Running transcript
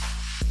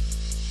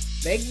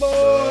Big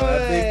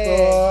Boii! Big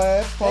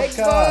Boii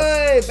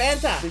podcast. Big Boii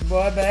banter! Big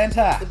Boii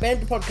banter. The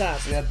banter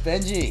podcast. We got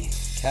Benji,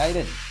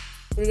 Caden.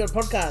 We got a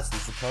podcast.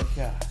 It's the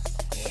podcast.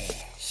 Yeah.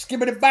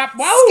 Skibbity bop.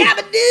 Whoa!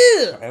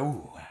 Scabadoo!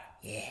 Oh.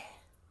 Yeah.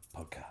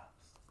 Podcast.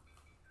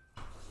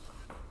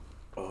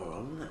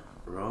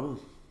 Roll.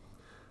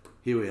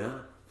 Here we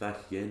are, back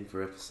again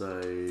for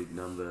episode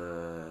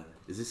number...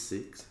 Is this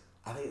 6?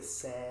 I think it's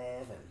 7.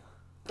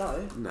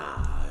 No. No.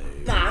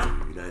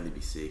 Nah. It'd only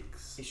be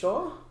 6. You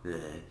sure? Yeah.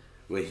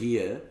 We're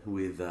here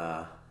with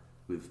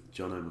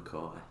Jono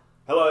Makai.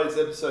 Hello, it's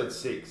episode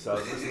 6. I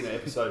was listening to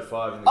episode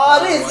 5 in the Oh,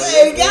 car. it is!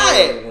 There we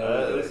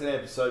go! Listening to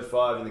episode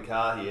 5 in the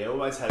car here.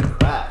 Almost had a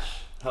crash.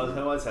 I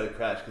almost had a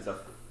crash because I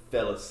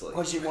fell asleep.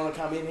 Because you want to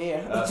come in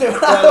here. Fell asleep.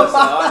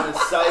 I'm the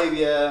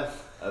saviour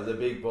of the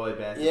Big Boii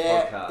banter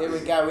podcast. Here we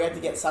go. We had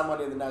to get someone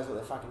who knows what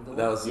they're fucking doing.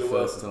 That was the You're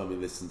first welcome. time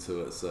you listened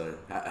to it, so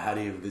had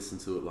you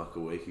listened to it like a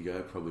week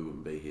ago, probably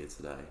wouldn't be here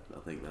today. I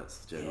think that's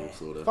the general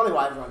sort of... Probably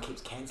why everyone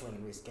keeps cancelling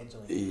and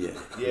rescheduling. Yeah.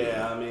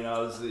 Yeah, I mean, I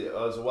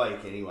was awake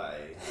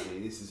anyway. I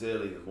mean, this is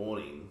early in the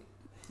morning.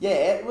 Yeah,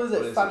 it was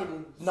What at is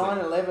fucking it?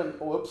 9/11.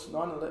 Whoops,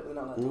 9/11.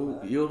 No, Well,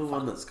 you're the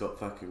one that's got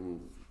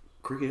fucking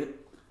cricket.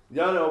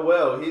 No,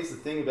 well, here's the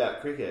thing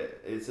about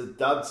cricket. It's a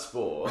dud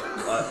sport.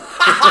 Like,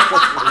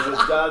 it's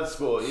a dud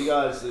sport. You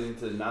guys are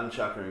into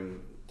nunchuckering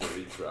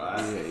dudes, right?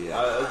 Yeah.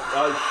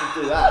 I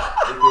should do that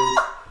because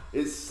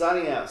it's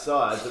sunny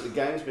outside, but the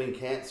game's been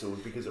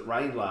cancelled because it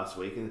rained last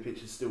week and the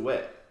pitch is still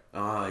wet.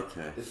 Oh,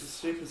 okay. It's a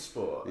stupid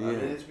sport. Yeah. I mean,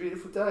 it's a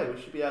beautiful day.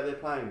 We should be out there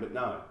playing, but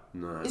no.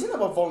 No. Isn't that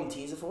what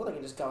volunteers are for? They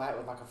can just go out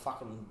with like a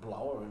fucking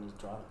blower and just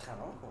drive a cut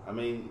off. I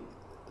mean,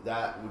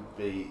 that would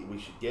be... We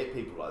should get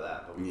people like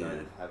that, but we Yeah.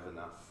 don't have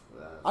enough...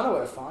 I know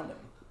where to find them.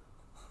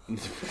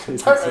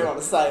 Don't really want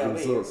to say on We'll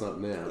here. sort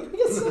something out. We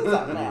can sort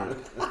that out.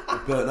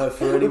 But no,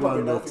 for We anyone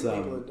probably know a that few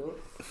people that do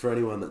it. for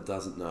anyone that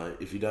doesn't know,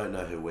 if you don't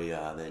know who we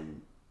are,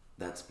 then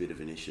that's a bit of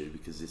an issue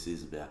because this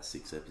is about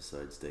 6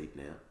 episodes deep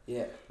now.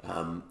 Yeah.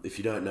 If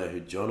you don't know who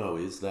Jono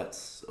is,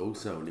 that's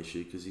also an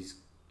issue because he's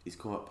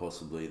quite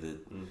possibly the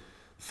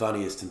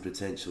funniest and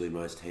potentially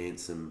most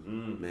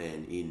handsome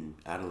man in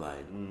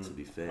Adelaide. To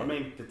be fair, I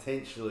mean,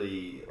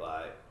 potentially,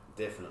 like,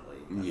 definitely.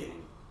 I Yeah.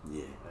 mean,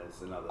 yeah,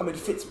 that's another. I mean, it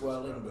fits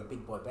well in with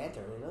Big Boii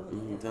banter, really,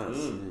 doesn't it it?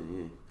 does.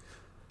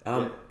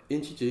 Yeah.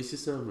 Introduce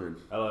yourself, man.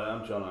 Hello,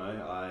 I'm Jono.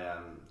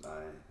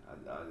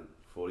 I'm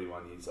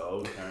 41 years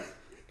old.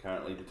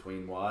 Currently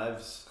between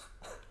wives.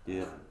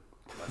 Yeah.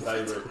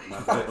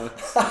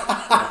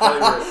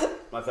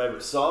 My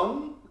favorite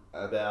song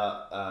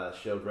about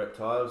shelled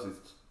reptiles is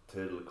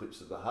 "Turtle Eclipse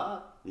of the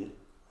Heart." Yeah.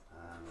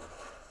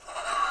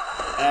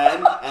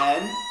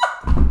 And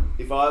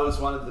if I was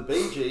one of the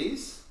Bee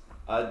Gees,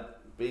 I'd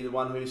be the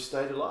one who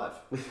stayed alive.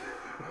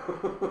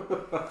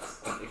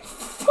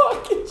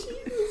 Fucking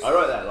Jesus. I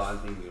wrote that line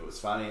thinking it was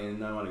funny, and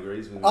no one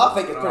agrees with me. I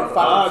think it's pretty Oh,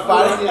 fucking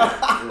funny. yeah.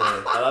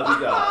 I love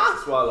you guys.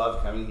 That's why I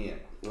love coming here.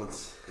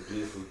 What's, The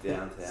beautiful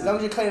downtown. As long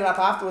as you clean it up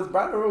afterwards,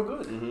 bro, we're all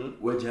good.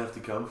 where'd you have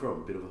to come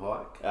from? A bit of a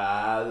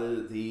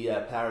hike. The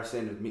Paris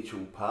end of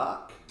Mitchell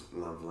Park,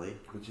 Lovely.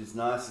 which is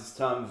nice this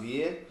time of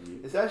year. Yeah.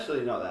 It's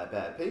actually not that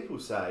bad. People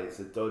say it's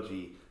a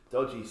dodgy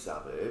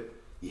suburb.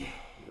 Yeah.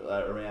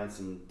 Around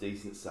some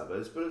decent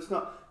suburbs, but it's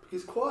not,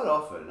 because quite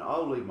often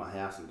I'll leave my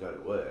house and go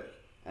to work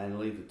and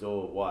leave the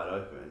door wide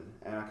open,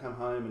 and I come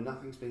home and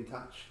nothing's been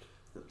touched.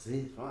 That's it.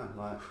 It's fine.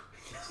 Like,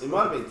 it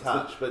might have been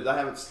touched, but they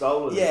haven't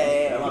stolen Yeah,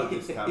 it. yeah. They might have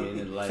just come in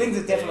and laid Things it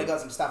have definitely there.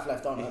 got some stuff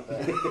left on it.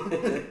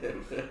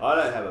 But I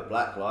don't have a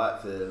black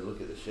light to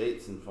look at the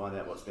sheets and find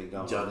out what's been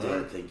going I on there.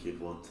 don't think you'd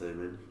want to,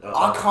 man.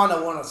 I kind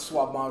of want to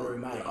swab my room,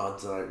 mate. I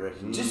don't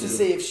reckon. Just to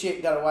see if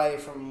shit got away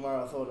from where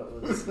I thought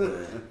it was.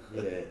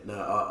 Yeah. No,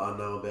 I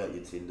know about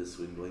your Tinder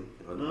swindling.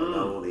 I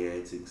know all the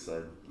antics,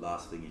 so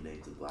last thing you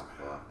need is a black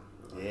light.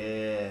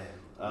 Yeah.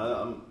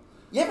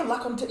 You having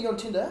luck on you on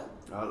Tinder?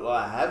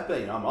 I have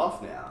been. I'm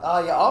off now.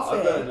 Oh, you're off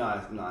I've there.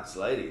 got a nice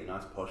lady, a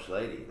nice posh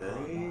lady.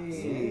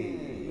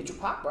 Hey. Mitchell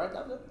Park, bro,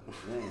 doesn't it?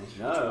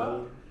 Yeah,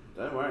 no,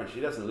 don't worry.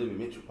 She doesn't live in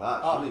Mitchell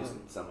Park. Oh, She lives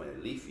in somewhere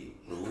leafy.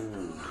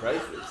 Ooh.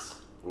 Crayford's.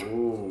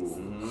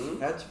 Ooh.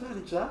 How'd you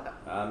manage that?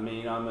 I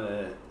mean, I'm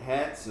a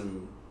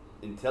handsome,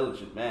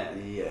 intelligent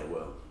man. Yeah,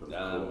 well, of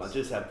I course.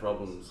 just have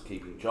problems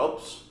keeping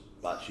jobs,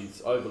 but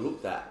she's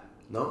overlooked that.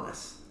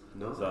 Nice.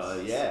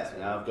 So yeah,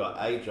 now I've got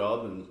a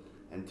job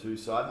and 2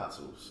 side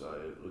hustles.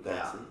 So look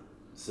That's out. it.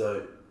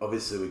 So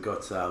obviously we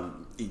got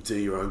you do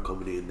your own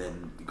comedy and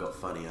then you got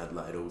Funny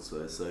Adelaide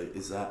also. So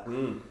is that?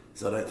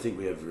 So I don't think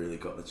we ever really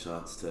got the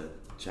chance to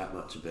chat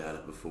much about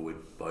it before we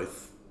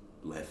both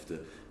left.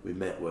 We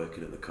met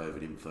working at the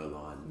COVID info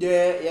line.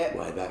 Yeah.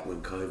 Way back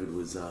when COVID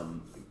was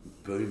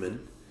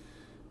booming.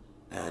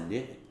 And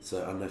yeah,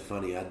 so I know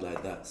Funny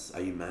Adelaide.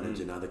 Are you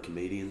managing other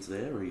comedians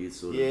there, or are you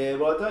sort of? Yeah,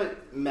 well, I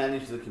don't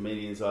manage the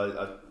comedians.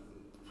 I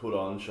put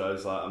on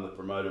shows, like I'm the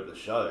promoter of the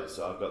show.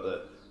 So I've got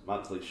the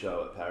monthly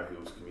show at Para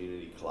Hills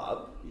Community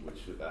Club,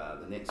 which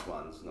the next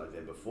one's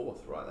November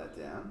 4th, write that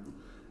down.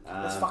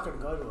 Let's fucking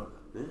go to it.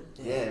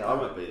 Yeah, I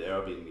won't be there.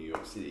 I'll be in New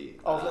York City.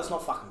 Oh, let's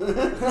not fucking go.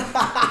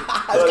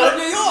 Let's go to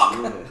New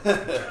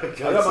York!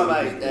 I got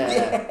my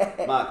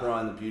mate, Mark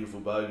Ryan, the beautiful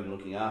bogan,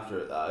 looking after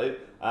it though.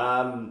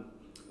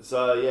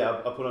 So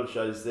yeah, I put on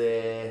shows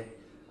there.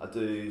 I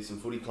do some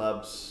footy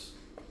clubs,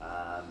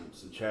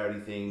 some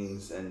charity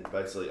things, and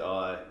basically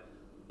I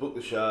book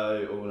the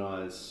show,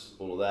 organise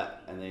all of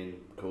that, and then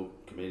call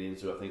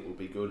comedians who I think will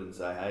be good and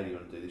say, hey, do you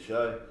want to do the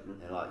show? And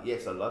they're like,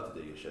 yes, I'd love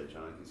to do your show,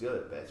 Jono, because you're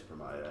the best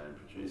promoter and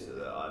producer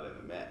that I've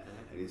ever met.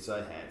 And he's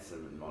so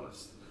handsome and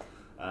modest.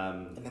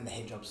 And then the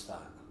head jobs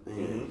start.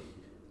 Mm-hmm.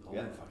 All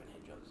Yeah. the fucking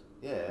head jobs.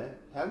 Yeah,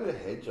 how good are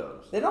head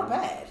jobs? They're not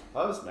bad.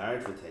 I was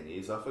married for 10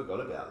 years, I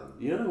forgot about them.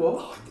 You know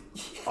what?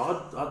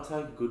 I'd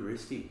take a good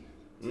wristy,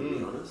 to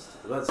be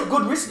honest. That's A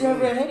good wrist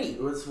over a heady.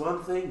 It's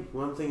one thing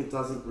that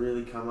doesn't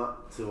really come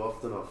up too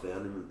often. I've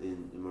found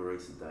in my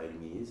recent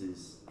dating years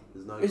is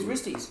there's no It's good,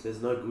 wristies.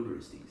 There's no good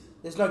wristies.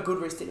 There's no good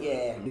wrist.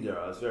 Yeah. Yeah,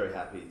 I was very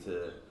happy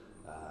to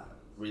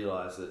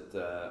realise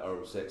that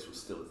oral sex was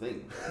still a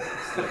thing.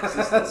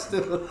 That's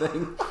still a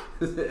thing.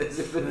 As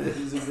if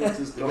it's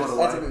just gone That's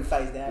away. been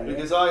phased out. Yeah.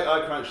 Because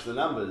I crunched the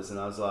numbers and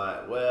I was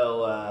like,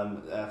 well,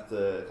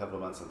 after a couple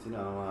of months on Tinder,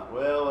 I'm like,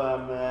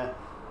 well,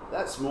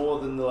 that's more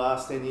than the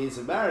last 10 years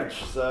of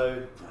marriage,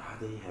 so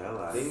Bloody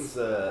hell, eh? things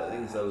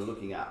are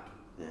looking up.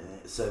 Yeah.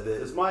 So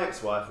Does my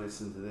ex-wife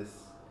listen to this?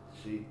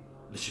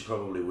 she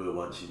probably will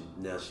once she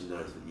knows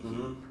what you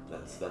hear.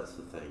 That's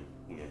the thing.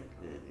 Yeah.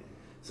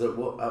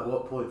 So at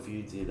what point for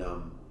you did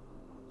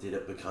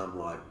it become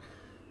like,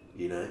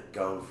 you know,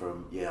 going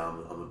from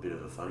I'm a bit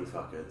of a funny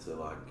fucker to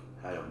like,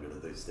 hey, I'm gonna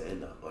do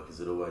stand up? Like, has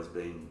it always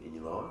been in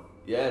your life?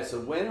 Yeah, so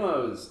when I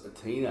was a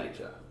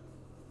teenager,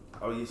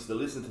 I used to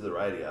listen to the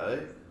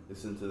radio,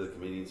 listen to the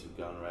comedians who've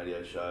gone on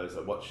radio shows,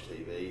 I watched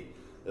TV.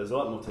 There was a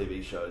lot more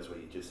TV shows where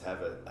you just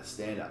have a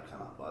stand-up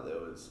come up. Like there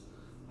was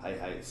Hey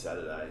Hey It's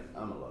Saturday.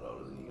 I'm a lot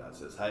older than you guys.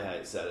 So it's Hey Hey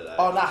It's Saturday.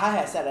 Oh, no, Hey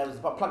Hey Saturday was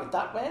what, Plug a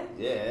Duck, man?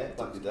 Yeah,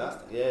 Plug Your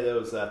Duck. Yeah, there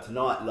was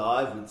Tonight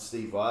Live with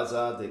Steve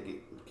Weiser. They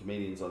get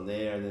comedians on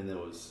there, and then there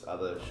was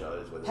other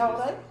shows. Where How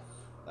old are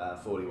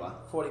they? 41.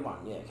 41,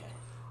 yeah, okay.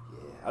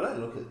 Yeah, I don't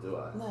look it, do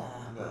I? Nah,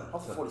 No. I'm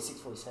 46,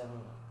 47.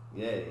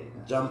 Yeah.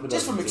 Jumping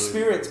Just up from into-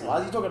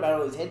 experience-wise, you're talking about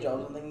all these head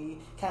jobs, and then you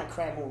can't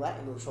cram all that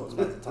into a short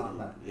space of time,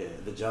 mate. Yeah,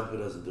 the jumper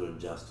doesn't do him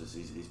justice.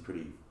 He's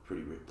pretty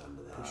ripped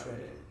under that. Pretty Yeah.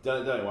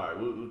 shredded. Don't worry,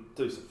 we'll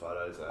do some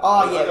photos.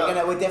 Oh,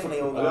 yeah, we're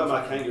definitely all I got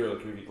my fucking- Kangaroo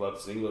Cricket Club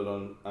singlet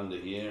on under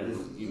here,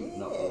 and you would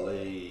not Yeah.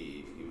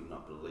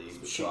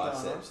 believe the Shit going on.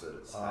 triceps that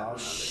it's having Oh, under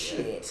here.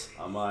 shit.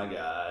 Oh my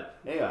god.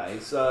 Anyway,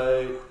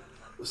 so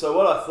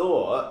what I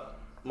thought,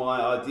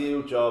 my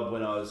ideal job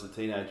when I was a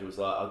teenager was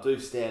like, I'll do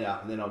stand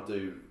up and then I'll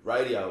do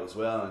radio as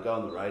well, and I go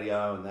on the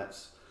radio, and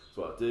that's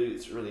what I do.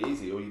 It's really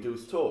easy. All you do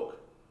is talk.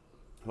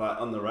 Like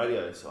on the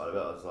radio side of it,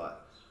 I was like,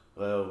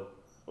 well,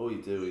 all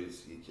you do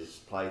is you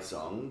just play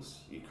songs,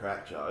 you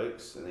crack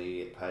jokes, and then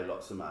you get paid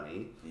lots of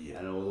money,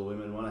 and all the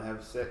women want to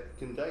have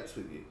second dates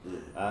with you.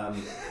 Yeah. And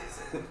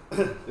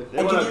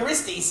give you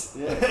wristies.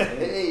 Yeah.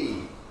 Hey.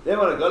 Then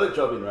when I got a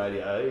job in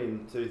radio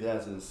in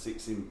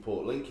 2006 in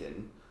Port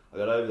Lincoln, I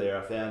got over there,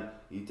 I found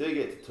you do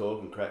get to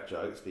talk and crack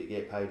jokes, but you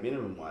get paid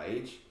minimum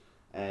wage,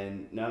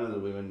 and none of the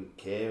women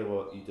care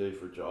what you do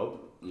for a job.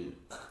 Yeah.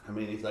 I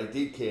mean, if they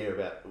did care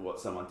about what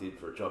someone did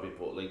for a job in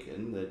Port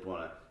Lincoln, they'd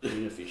want a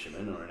tuna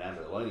fisherman or an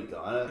abalone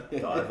diver.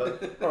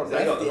 Or a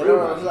They got the meth real dealer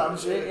or money. some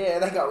shit. Yeah,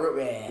 they got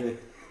real.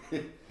 Yeah.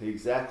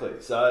 Exactly.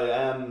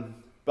 So,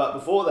 but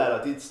before that,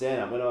 I did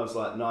stand up. When I was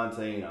like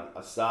 19,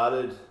 I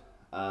started,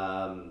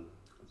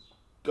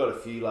 got a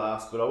few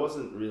laughs, but I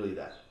wasn't really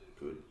that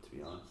good, to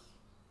be honest.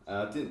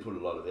 I didn't put a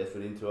lot of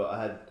effort into it.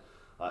 I had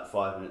like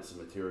 5 minutes of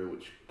material,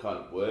 which kind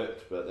of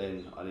worked, but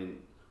then I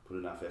didn't put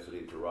enough effort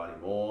into writing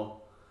more.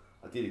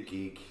 I did a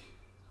gig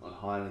on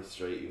Hindley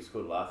Street. It was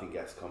called Laughing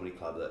Gas Comedy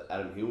Club that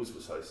Adam Hills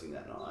was hosting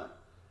that night.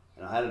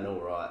 And I had an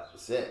alright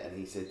set, and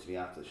he said to me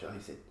after the show, he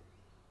said,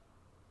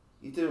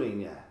 "You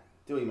doing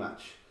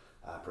much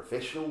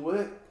professional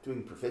work,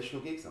 doing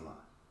professional gigs?" I'm like,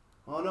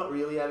 "Oh, not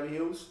really, Adam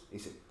Hills." He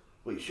said,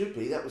 "Well, you should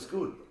be, that was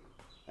good."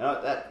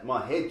 And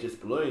my head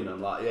just ballooned.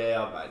 I'm like,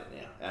 "Yeah, I've made it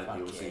now. Adam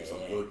Hills thinks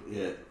I'm good."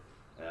 Yeah.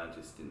 And I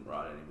just didn't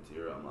write any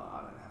material. I'm like,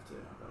 I don't have to.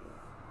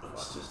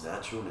 It's just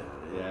natural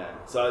now. Yeah.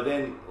 So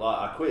then, like,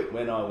 I quit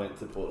when I went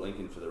to Port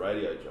Lincoln for the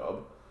radio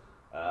job,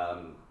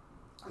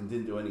 and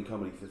didn't do any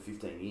comedy for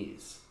 15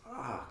 years.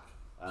 Fuck.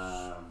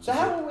 So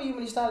how old were you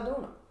when you started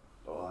doing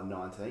it?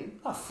 19.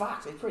 Oh,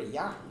 fuck, they're pretty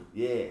young.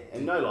 Yeah,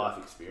 and no life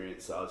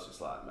experience, so I was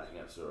just like making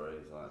up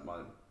stories. Like my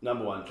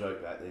number one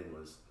joke back then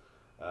was,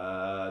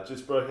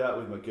 just broke up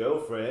with my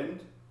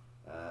girlfriend.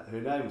 Her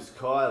name was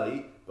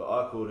Kylie, but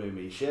I called her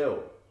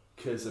Michelle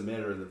because I met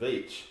her in the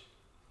beach.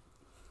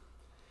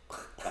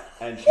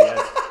 And she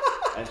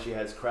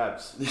has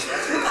crabs.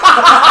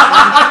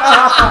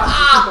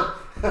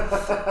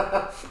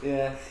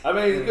 Yeah, I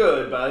mean it's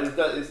good, but it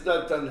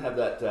doesn't have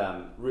that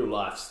real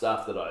life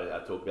stuff that I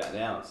talk about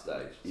now on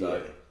stage.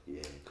 So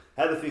yeah.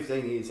 had the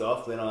 15 years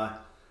off. Then I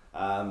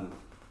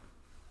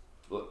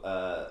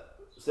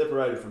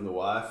separated from the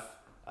wife.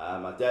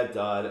 My dad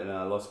died and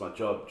I lost my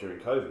job during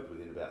COVID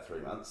within about 3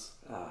 months.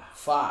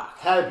 Fuck.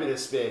 Had a bit of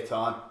spare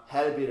time,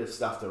 had a bit of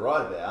stuff to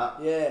write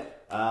about. Yeah.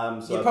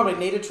 So you probably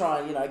need to try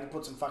and,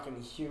 put some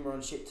fucking humour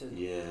and shit to,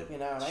 Yeah, you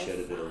know what I mean? shed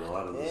a bit of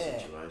light on the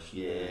situation.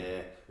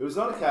 Yeah. It was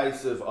not a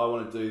case of I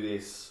want to do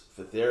this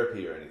for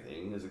therapy or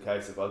anything. It was a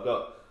case of I've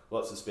got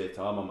lots of spare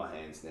time on my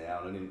hands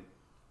now, and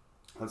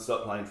I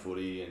stopped playing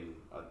footy and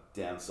I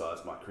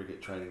downsized my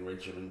cricket training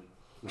regimen.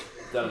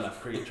 Done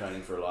enough cricket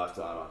training for a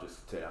lifetime. I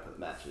just turn up at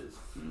matches.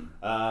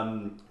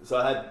 So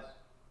I had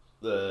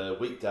the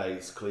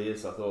weekdays clear,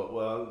 so I thought,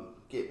 well, I'll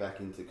get back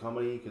into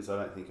comedy because I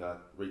don't think I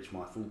reached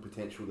my full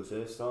potential the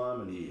first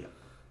time, and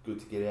good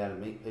to get out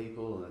and meet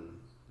people, and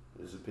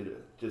it was a bit of,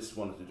 just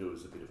wanted to do it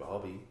as a bit of a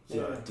hobby.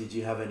 So did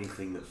you have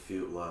anything that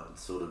felt like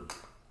sort of,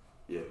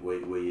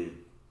 were you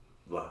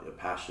like a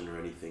passion or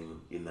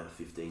anything in that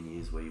 15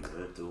 years where you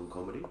weren't doing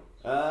comedy?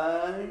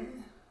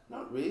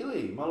 Not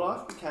really. My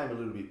life became a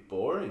little bit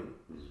boring.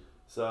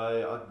 So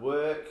I'd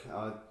work.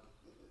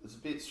 It was a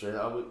bit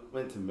stressful. I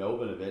went to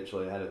Melbourne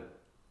eventually. I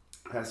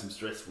had some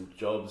stressful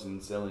jobs in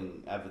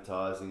selling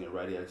advertising at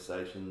radio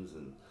stations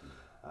and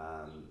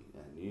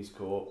News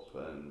Corp,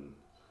 and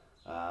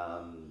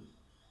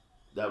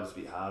that was a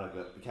bit hard.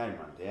 I became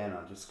run down.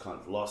 I just kind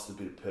of lost a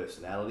bit of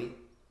personality.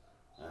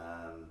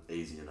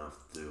 Easy enough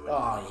to do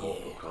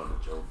corporate kind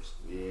of jobs.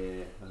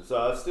 Yeah.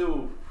 So I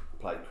still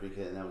played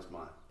cricket, and that was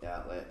my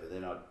outlet. But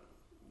then I'd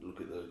look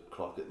at the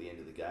clock at the end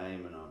of the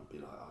game, and I'd be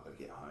like, I've got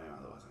to get home,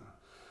 otherwise I'm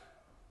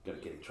going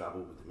to get in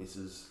trouble with the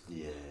missus.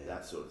 Yeah.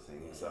 That sort of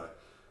thing. Yeah. So,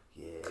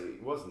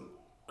 it wasn't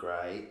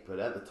great. But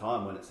at the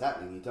time when it's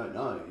happening, you don't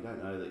know. You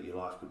don't know that your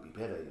life could be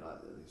better. You're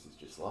like, this is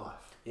just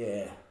life.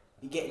 Yeah.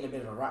 You get in a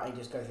bit of a rut and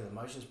just go through the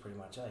motions pretty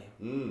much, eh?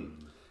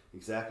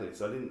 Exactly.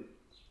 So I didn't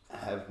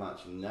have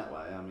much in that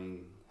way. I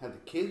mean, had the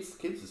kids.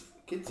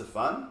 Kids are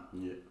fun.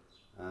 Yeah.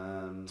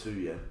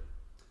 2,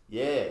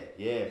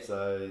 Yeah.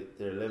 So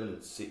they're 11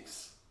 and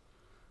 6.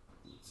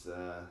 It's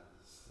the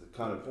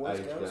kind of Boys,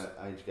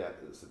 age gap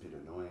that's a bit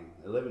annoying.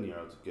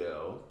 11-year-old's a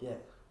girl. Yeah.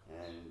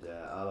 And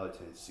Arlo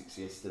turned 6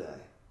 yesterday.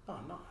 Oh,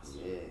 nice.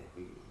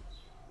 Yeah.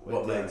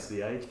 What makes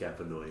the age gap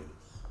annoying?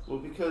 Well,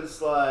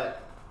 because like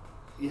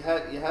you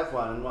have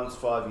one and one's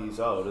 5 years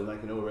old and they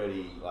can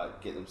already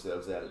like get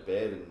themselves out of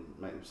bed and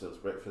make themselves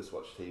breakfast,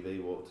 watch TV,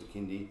 walk to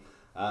kindy.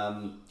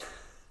 And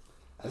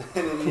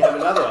then you have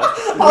another one.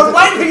 I was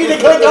waiting for you to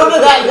click onto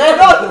that, man.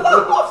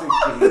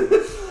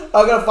 I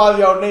got a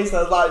 5-year-old niece, and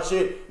I was like,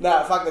 shit,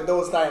 fuck, the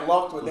door's staying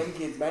locked with them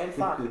kids, man,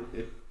 fuck.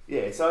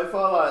 Yeah, so if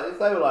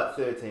they were like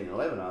 13 and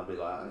 11, I'd be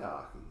like,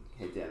 I can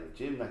head down to the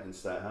gym, they can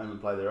stay at home and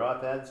play their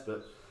iPads,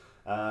 but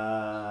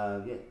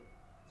I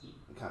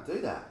can't do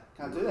that.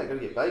 Got to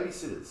get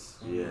babysitters.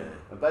 Yeah.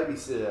 A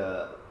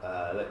babysitter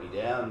let me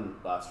down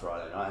last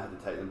Friday night. I had to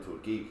take them to a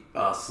gig.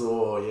 I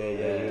saw,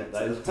 yeah.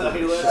 They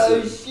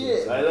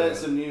learned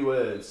some new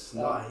words,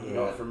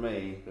 not from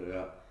me.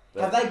 Yeah.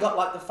 Have they got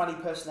like the funny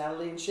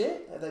personality and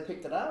shit? Have they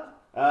picked it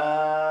up?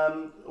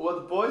 Well,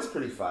 the boy's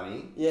pretty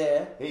funny.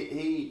 Yeah.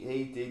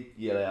 He did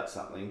yell out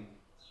something.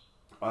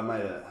 I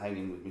made a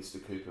Hanging with Mr.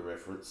 Cooper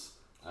reference.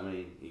 I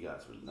mean, you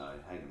guys would know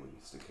Hanging with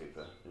Mr.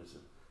 Cooper. It was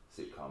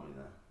a sitcom in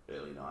the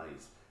early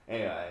 90s.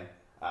 Anyway,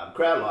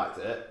 crowd liked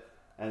it,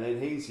 and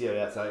then he's yelled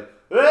out saying,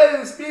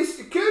 "There's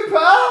Mr.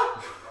 Cooper!"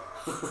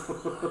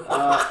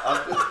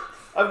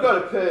 I've got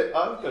a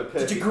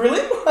perfect. Did you grill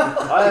him?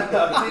 I did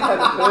have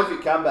a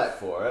perfect comeback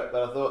for it,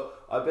 but I thought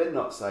I better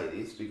not say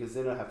this because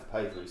then I have to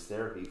pay for his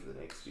therapy for the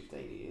next 15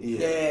 years.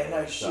 Yeah,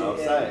 no shit.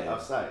 So I'll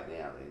say it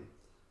now then.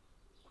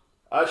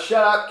 Oh,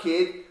 shut up,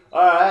 kid.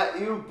 Alright,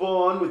 you were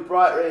born with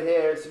bright red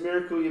hair. It's a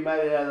miracle you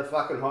made it out of the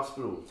fucking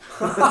hospital.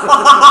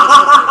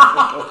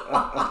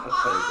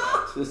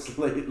 Just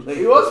leave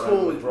He was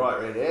born with bright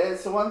red hair.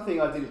 It's the one thing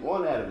I didn't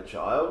want out of a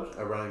child.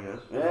 A ranger.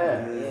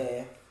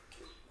 Yeah.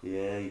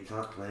 Yeah, you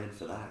can't plan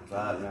for that.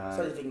 But no.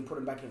 So if you can put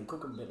him back in and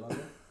cook him a bit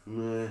longer.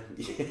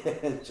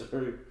 Yeah,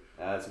 true.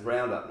 It's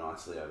browned up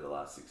nicely over the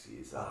last 6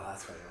 years. So,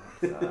 that's very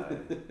right.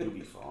 So you'll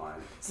be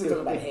fine. Still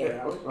talking about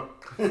hair, aren't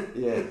we?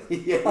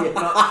 Yeah. Not a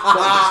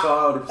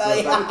child.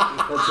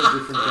 That's a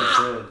different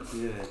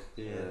concern.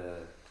 Yeah.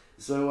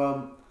 So,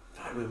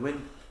 when...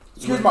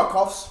 Excuse my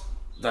coughs.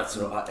 That's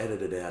right, I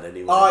edited it out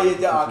anyway. Oh, you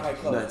did? Okay,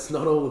 cool. No, it's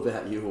not all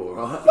about you,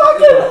 alright?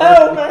 Fucking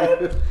hell,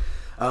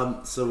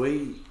 man. So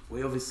we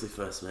obviously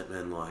first met,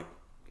 man, like,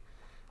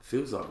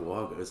 feels like a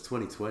while ago. It was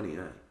 2020,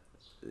 eh?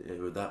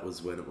 That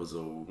was when it was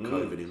all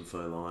COVID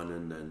info line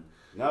and...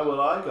 No,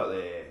 well, I got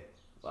there,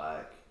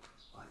 like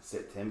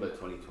September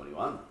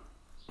 2021.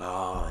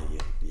 Ah,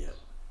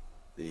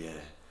 yeah.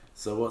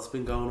 So what's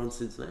been going on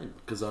since then?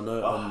 Because I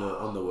know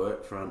on the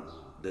work front,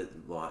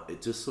 that like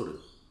it just sort of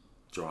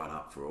dried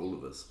up for all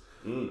of us.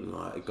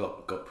 Like it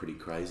got pretty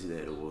crazy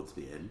there towards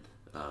the end.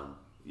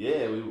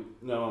 Yeah,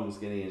 no one was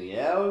getting any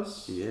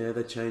hours. Yeah,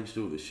 they changed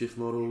all the shift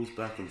models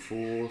back and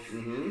forth.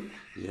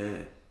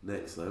 Yeah,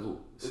 next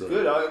level. It's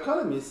good. I kind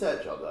of miss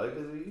that job though,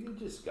 because you can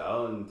just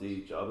go and do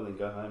your job and then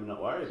go home and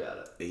not worry about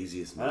it.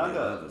 Easiest money. And I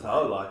got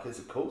told, like, it's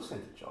a call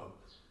centre job.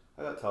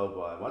 I got told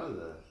by one of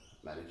the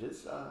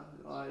managers.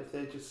 If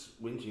they're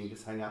just whinging,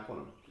 just hang up on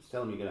them. Just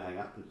tell them you're going to hang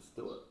up and just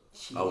do it.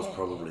 I was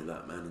probably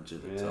that manager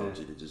that told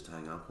you to just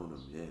hang up on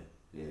them.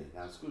 Yeah.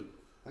 That's good.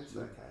 Thanks for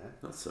that,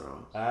 Kate. That's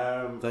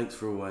alright. Thanks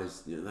for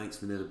always. Thanks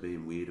for never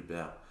being weird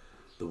about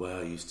the way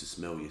I used to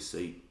smell your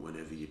seat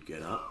whenever you'd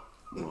get up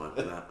like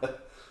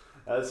that.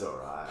 That's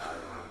alright.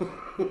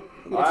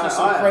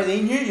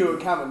 He knew you were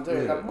coming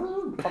too. Yeah.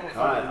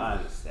 I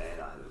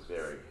understand. I have a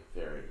very,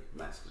 very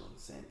masculine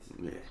sense.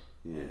 Yeah.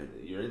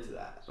 You're into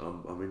that.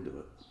 I'm into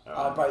it.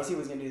 Oh, bro, you see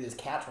what's going to do to this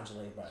couch once you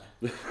leave, bro.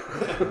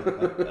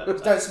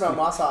 Just don't smell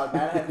my side,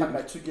 man. I had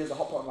about 2 gears of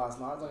hot pot last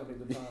night. It's not going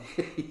to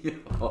be a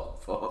good time.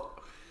 Hot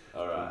pot.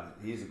 Alright,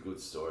 here's a good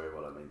story of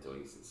what I've been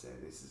doing since then.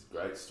 This is a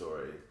great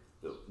story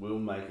that will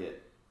make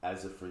it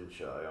as a fringe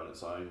show on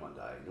its own one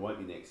day. It won't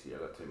be next year,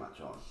 I've got too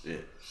much on.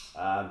 Yeah.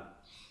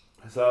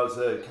 So it's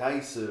a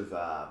case of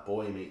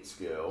boy meets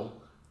girl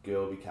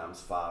becomes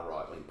far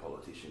right-wing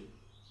politician.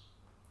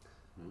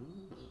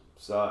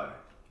 So, a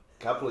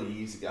couple of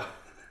years ago,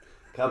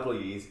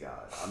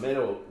 I met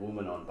a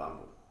woman on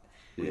Bumble.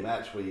 We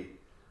matched, we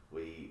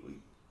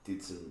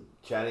did some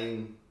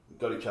chatting,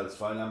 got each other's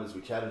phone numbers,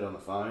 we chatted on the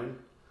phone,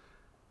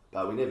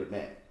 but we never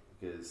met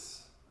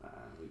because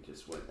we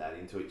just weren't that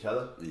into each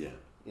other. Yeah.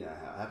 You know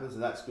how it happens,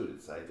 and that's good.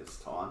 It saved us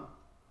time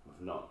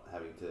of not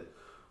having to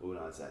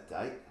organise that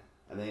date.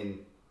 And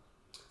then,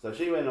 so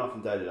she went off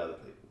and dated other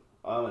people.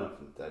 I went off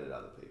and dated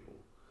other people.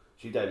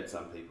 She dated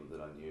some people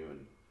that I knew,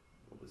 and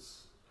it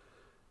was.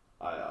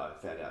 I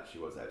found out she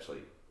was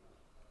actually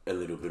a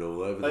little bit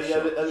all over the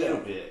shop. A little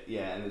bit,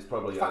 yeah. And it's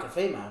probably fucking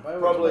female, bro.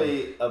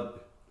 Probably a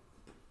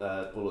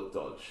bullet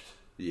dodged.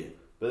 Yeah.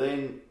 But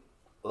then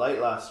late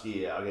last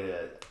year, I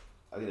get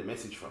a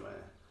message from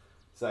her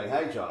saying,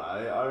 "Hey, Jono,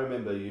 I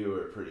remember you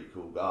were a pretty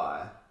cool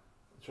guy."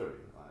 True,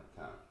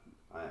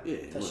 I am.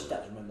 Yeah, so she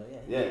does remember,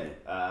 Yeah.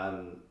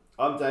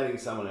 I'm dating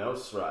someone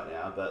else right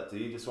now, but do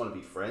you just want to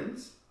be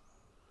friends?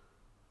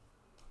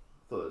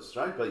 Thought it was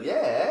strange, but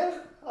yeah,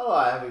 I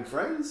like having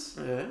friends.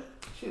 Yeah.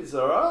 She's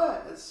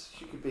alright.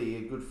 She could be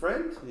a good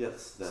friend.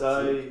 Yes.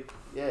 We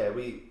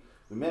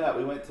met up.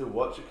 We went to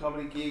watch a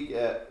comedy gig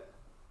at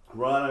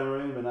Rhino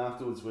Room, and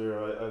afterwards we were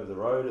over the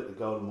road at the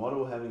Golden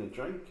Wattle having a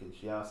drink, and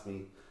she asked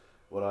me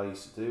what I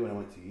used to do when I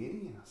went to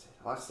uni, and I said,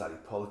 I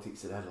studied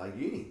politics at Adelaide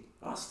Uni.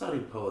 I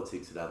studied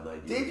politics at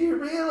Adelaide Uni. Did you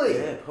really?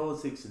 Yeah,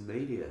 politics and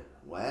media.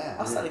 Wow.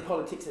 I studied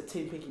politics at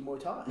Team Pinky Muay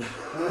Thai.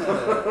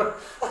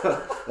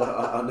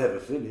 I never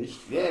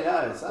finished.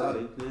 Yeah, no,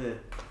 studied. Yeah.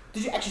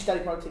 Did you actually study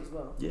politics as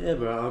well? Yeah,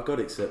 bro, I got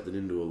accepted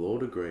into a law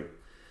degree.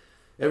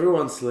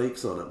 Everyone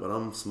sleeps on it, but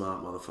I'm a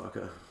smart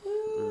motherfucker.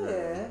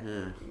 Yeah.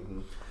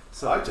 Mm-hmm.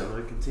 So,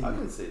 Jono, continue. I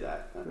can see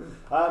that.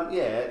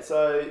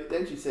 So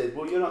then she said,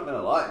 well, you're not going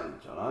to like me,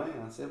 Jono.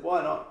 And I said,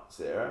 why not,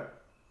 Sarah?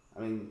 I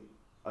mean,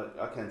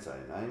 I can say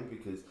her name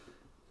because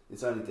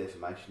it's only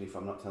defamation if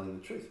I'm not telling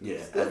the truth. Yeah.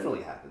 It's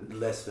definitely happened.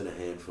 Less than a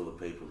handful of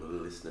people who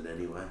are listening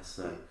anyway,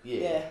 so...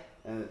 Yeah.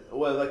 And,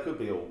 well, they could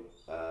be all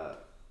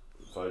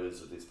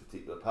photos of this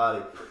particular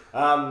party.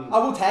 I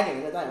will tag him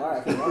in it, don't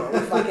worry.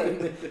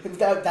 If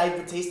Dave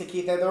Bautista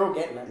kid, they're all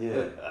getting it.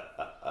 Yeah.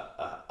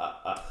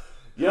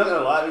 You're not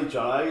going to like me,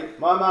 Jono.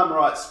 My mum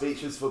writes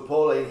speeches for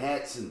Pauline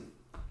Hanson.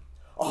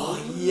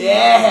 Oh,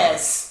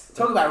 yes!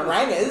 Talk about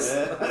rangers.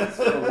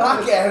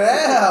 Fucking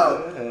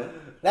hell.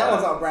 That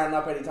one's not browning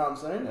up anytime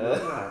soon.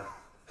 No.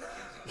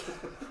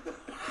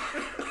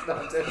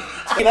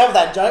 I can have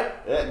that joke.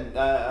 Yeah,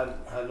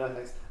 no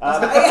thanks.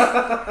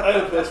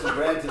 Only personal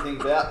brand to think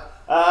about.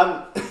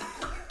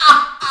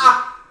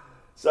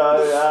 So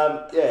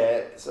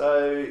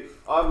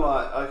I'm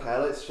like, okay,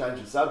 let's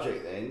change the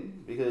subject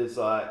then, because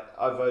I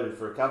voted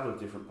for a couple of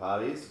different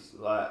parties,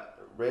 like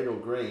red or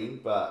green,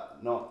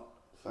 but not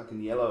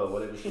fucking yellow or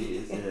whatever she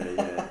is.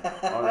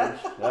 Orange.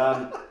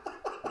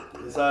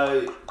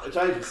 So I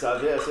changed the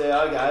subject. I said,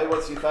 okay,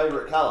 what's your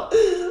favourite colour?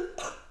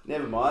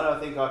 Never mind, I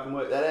think I can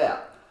work that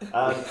out.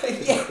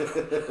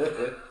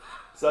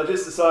 So I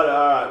just decided,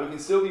 alright, we can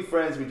still be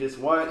friends, we just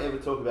won't ever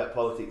talk about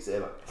politics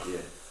ever.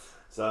 Yeah.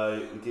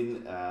 So we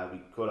didn't, we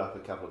caught up a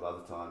couple of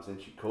other times, and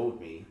she called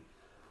me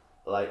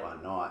late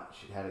one night.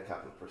 She'd had a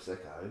couple of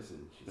Prosecco's,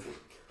 and she said,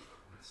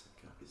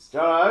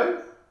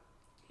 Jono,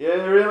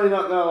 you're really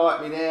not going to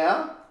like me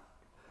now.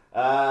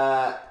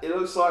 It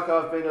looks like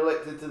I've been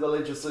elected to the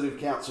Legislative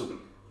Council,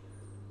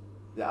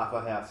 the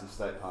upper house of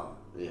State Parliament.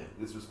 Yeah.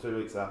 This was 2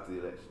 weeks after the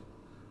election.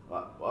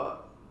 Like,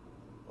 what?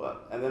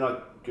 And then I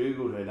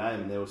Googled her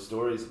name, and there were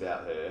stories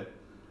about her,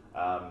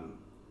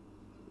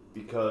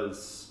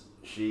 because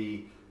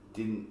she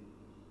didn't...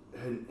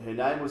 Her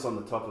name was on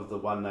the top of the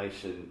One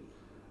Nation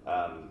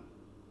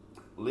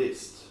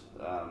list,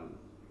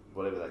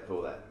 whatever they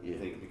call that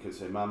thing, because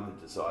her mum had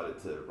decided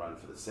to run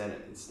for the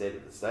Senate instead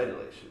of the state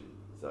election.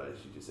 So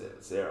she just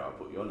said, Sarah, I'll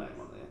put your name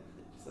on there.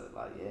 She said,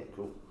 like, yeah,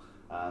 cool.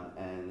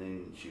 And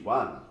then she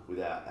won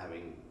without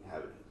having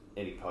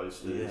any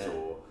posters,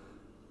 or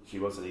she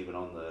wasn't even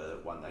on the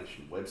One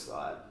Nation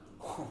website.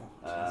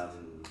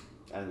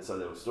 And so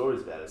there were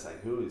stories about her saying,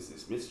 who is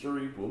this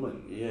mystery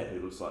woman Yeah. who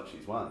looks like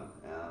she's won?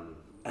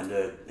 And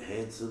a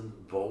handsome,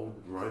 bold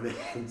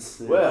romance.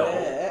 Well,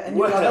 Yeah, and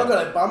you're like, I've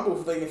got a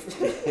Bumble thing.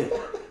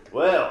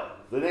 well,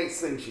 the next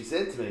thing she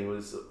said to me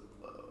was,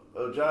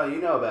 oh, Jono, you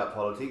know about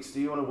politics.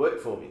 Do you want to work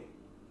for me?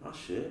 Oh,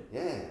 shit.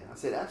 Yeah. I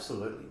said,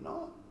 absolutely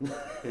not.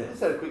 I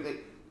said a quick thing.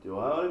 Do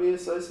I want to be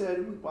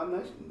associated with One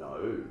Nation? No.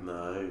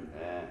 No.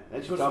 Yeah.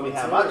 Then she Good told for me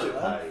how material, much it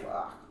eh? paid.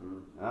 Fuck.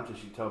 And after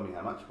she told me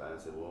how much it paid, I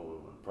said,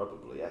 well, I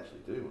probably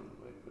actually do want to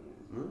work for you.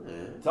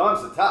 Yeah.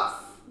 Times are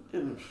tough.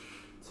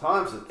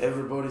 Times are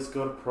Everybody's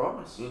got a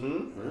price.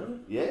 Mm-hmm. Really?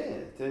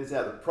 Yeah. Turns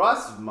out the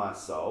price of my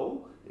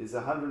soul is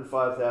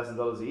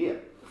 $105,000 a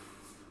year.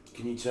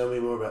 Can you tell me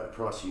more about the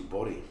price of your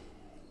body?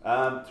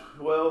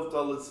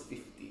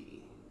 $12.50.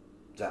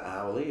 Is that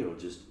hourly or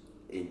just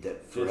in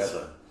depth Just-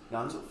 forever?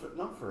 No,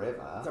 not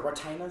forever. Is that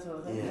retainer sort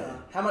of thing? Yeah.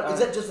 How much is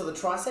that just for the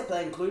tricep?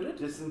 They included?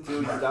 Just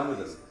until you're done with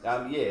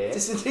them. Yeah.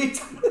 Just indeed.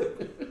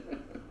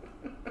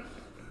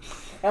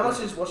 How much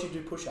is what you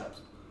do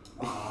push-ups?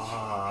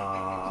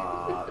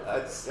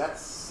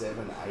 That's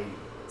 780.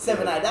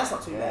 7-8. That's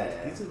not too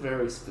bad. These are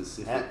very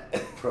specific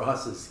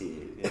prices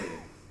here. Yeah.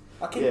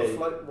 I keep a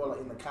float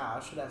wallet in the car.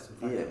 I should have some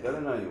fun. Yeah,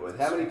 gotta know your worth.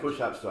 How many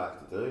push-ups do I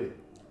have to do?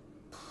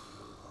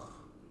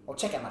 I'll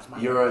check how much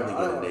money. You're only I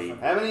gonna don't wanna need-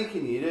 fucking- How many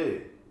can you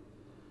do?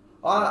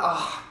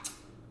 I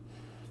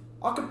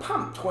could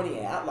pump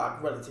 20 out,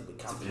 like, relatively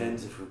comfortably.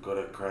 Depends if we've got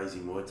a crazy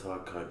Muay Thai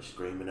coach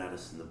screaming at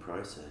us in the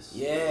process.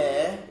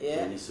 Yeah.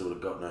 Then you sort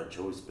of got no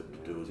choice but to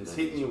do it. Just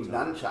hitting you with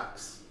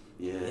nunchucks.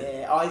 Yeah.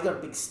 Yeah. Oh, he's got a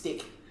big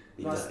stick.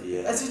 He Nice. does,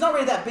 yeah. It's not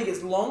really that big.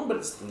 It's long, but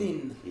it's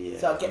thin. Yeah.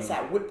 So it gets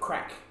that whip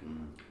crack.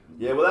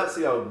 Yeah, well, that's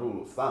the old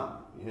rule of thumb.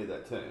 You heard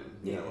that term.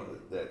 You Yeah. know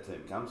what that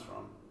term comes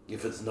from.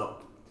 If it's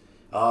not...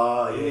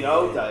 Oh, yeah. In the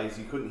old days,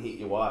 you couldn't hit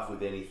your wife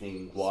with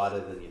anything wider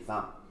than your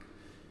thumb.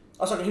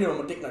 I was like, hit it on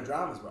my dick, no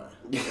dramas, bro.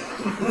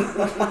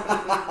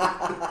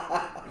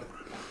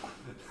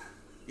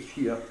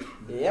 Yep.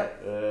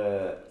 Yep.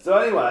 So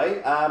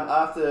anyway,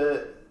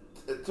 after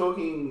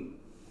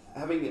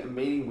having a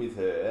meeting with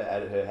her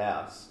at her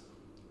house,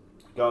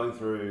 going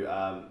through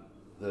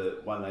the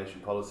One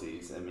Nation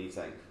policies, and me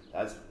saying,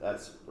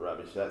 that's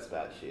rubbish, that's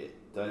bad shit.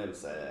 Don't ever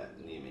say that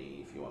near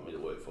me if you want me to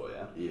work for you.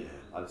 Yeah.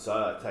 I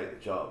decided I'd take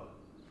the job.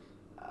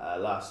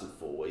 Lasted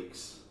 4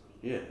 weeks.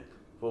 Yeah.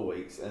 4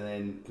 weeks, and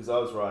then because I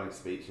was writing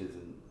speeches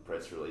and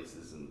press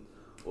releases and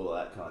all of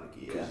that kind of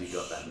gear. Because you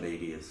got that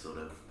media sort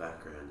of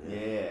background, yeah.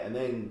 Yeah, and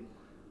then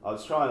I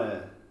was trying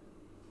to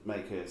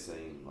make her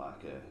seem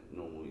like a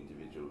normal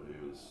individual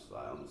who was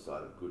like on the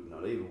side of good,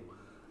 not evil.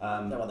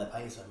 That's why they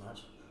pay you so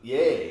much.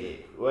 Yeah.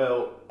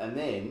 Well, and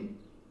then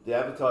the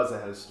Advertiser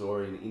had a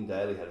story, and In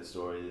Daily had a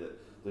story that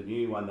the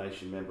new One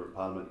Nation Member of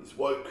Parliament is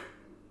woke.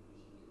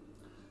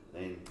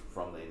 Then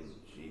from then,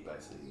 she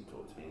basically didn't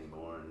talk to me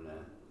anymore, and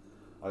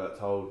I got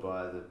told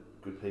by the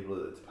good people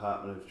at the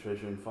Department of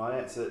Treasury and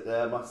Finance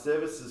that my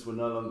services were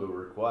no longer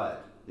required.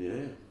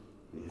 Yeah.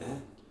 Yeah.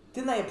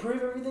 Didn't they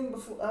approve everything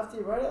after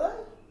you wrote it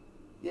though?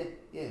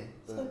 Yeah.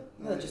 So,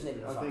 they just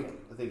needed a I think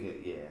fucking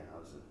I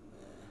was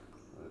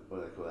what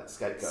do they call that?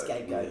 Scapegoat.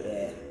 scapegoat.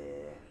 Yeah.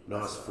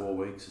 Nice 4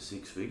 weeks of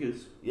 6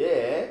 figures.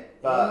 Yeah,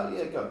 but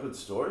got good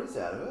stories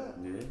out of it.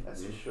 Yeah.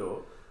 That's yeah. for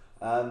sure.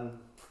 What was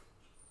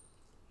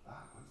I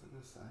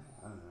going to say?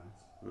 I don't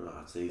know.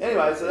 Oh, it's easy.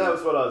 Anyway, so that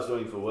was what I was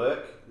doing for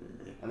work,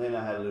 Yeah. and then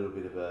I had a little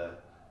bit of a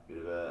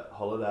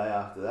holiday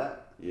after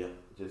that, Yeah.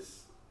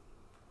 just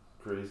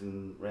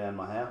cruising around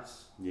my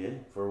house Yeah.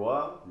 for a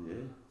while. Yeah.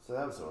 So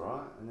that was all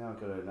right. And now I've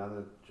got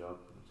another job,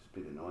 which is a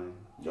bit annoying.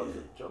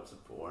 Jobs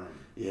are boring.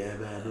 Yeah,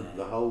 man.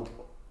 The whole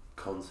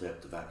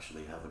concept of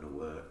actually having to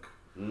work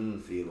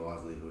for your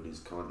livelihood is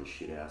kind of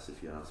shit house,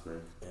 if you ask me.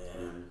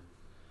 Yeah.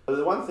 But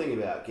the one thing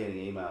about getting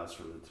emails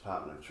from the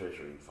Department of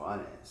Treasury and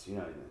Finance, you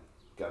know, the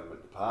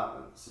government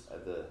departments,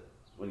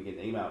 when you get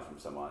an email from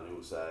someone, it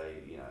will say,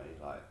 you know,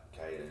 like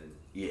Caden,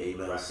 Your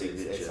email brackets,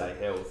 signature. SA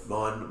Health.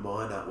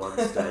 Mine at one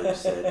stage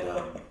said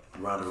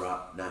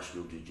runner-up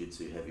national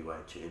jiu-jitsu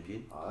heavyweight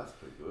champion. Oh, that's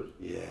pretty good.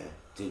 Yeah.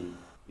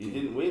 You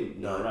didn't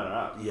win. No. You were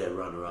runner-up. Yeah,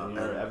 runner-up. And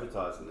you were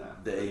advertising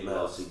that. The You email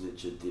lost.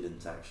 signature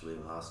didn't actually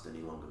last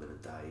any longer than a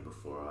day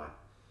before I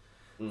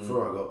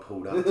got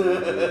pulled up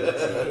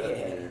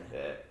to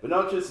Yeah. But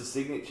not just the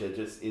signature,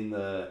 just in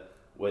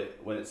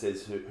when it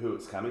says who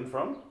it's coming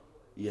from.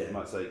 Yeah. You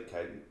might say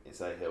Caden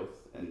SA Health,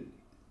 and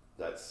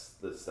that's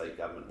the state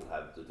government will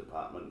have the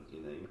department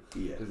in the email.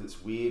 Yeah. Because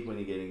it's weird when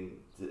you're getting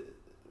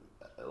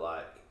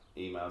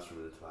emails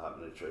from the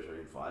Department of Treasury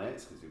and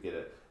Finance, because you get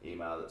an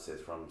email that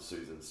says from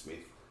Susan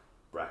Smith,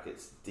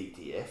 brackets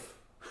DTF.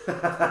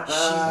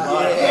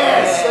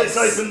 Yes, let's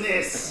open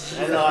this.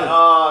 And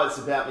it's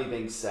about me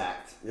being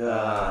sacked. Shit.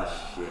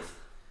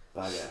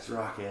 Bugger.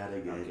 Struck out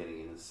again. I'm getting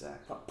in the sack.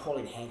 Like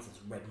Pauline Hanson's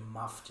red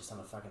muff just on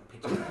a fucking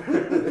picture.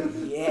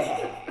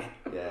 Yeah.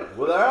 Yeah.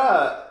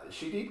 Well,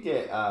 she did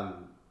get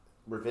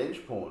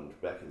revenge porn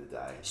back in the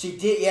day. She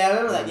did, yeah, I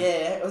remember that,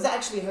 yeah. Was that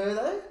actually her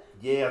though?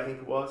 Yeah, I think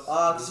it was.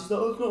 Because she's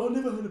like, oh, no, I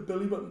never had a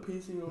belly button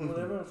piercing or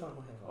whatever. I was like,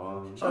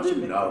 whatever. I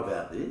didn't know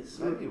about this.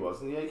 Maybe it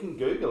wasn't. Yeah, you can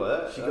Google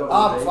it. She got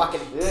Oh,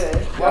 fucking...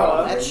 Yeah.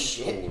 Oh, that's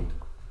shit.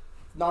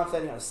 9:30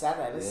 on a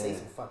Saturday. Let's see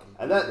some fucking...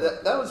 And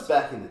that was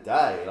back in the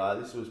day. Like,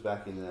 this was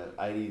back in the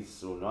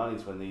 80s or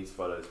 90s when these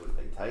photos would have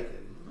been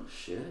taken. Oh,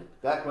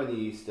 shit. Back when you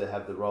used to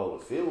have the roll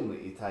of film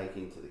that you take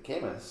into the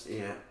chemist.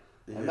 Yeah.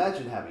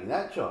 Imagine having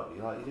that job.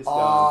 You're just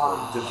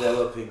going for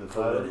developing the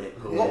photo.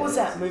 What was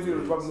that movie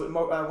with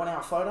 1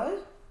 Hour Photo?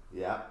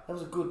 Yeah. That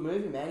was a good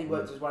movie, man. He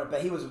worked his way,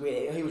 but he was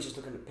weird. He was just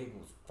looking at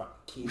people's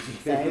fucking kids and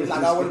families.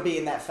 Like, I want to be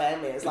in that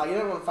family. It's like, you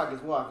don't want to fuck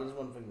his wife, you just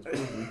want to fuck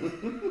his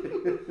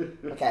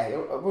wife. Okay,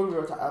 what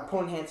were we talking?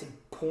 Porn enhancing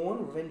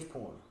porn? Revenge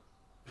porn?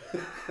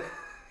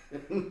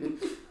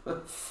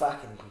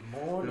 Fucking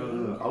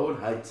morning. I would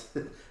hate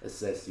to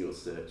assess your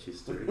search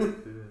history.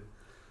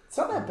 It's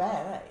not that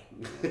bad,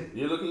 eh?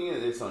 You're looking at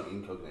this on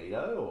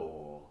incognito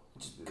or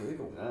just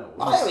Google? No,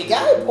 oh, there we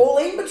go.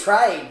 Pauline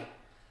Betrayed.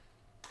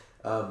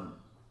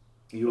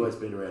 You always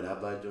been around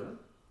Adelaide, Jono?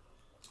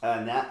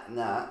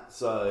 Nah.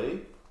 So,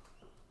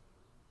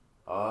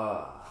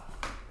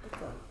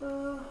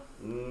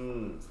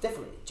 It's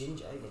definitely a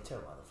ginger. You can tell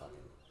by the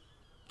fucking...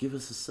 Give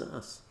us a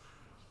sus.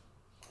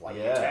 Wait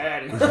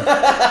yeah. your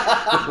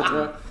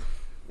turn.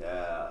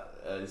 Yeah.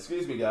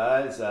 Excuse me,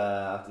 guys.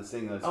 After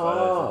seeing those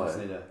photos, I just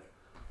need to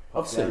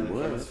pop down the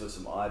chemist for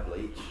some eye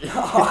bleach.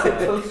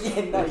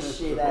 Yeah, no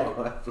shit, eh?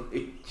 Eye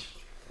bleach.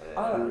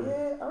 I don't know.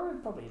 Yeah, I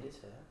reckon probably it is,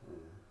 yeah.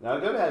 Now, I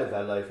got out of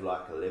Adelaide for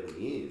like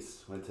 11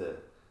 years. Went to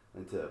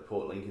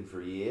Port Lincoln for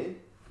a year.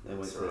 Then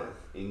went to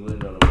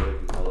England on a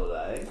working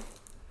holiday.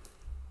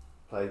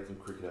 Played some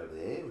cricket over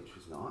there, which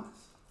was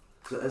nice.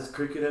 So has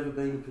cricket ever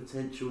been a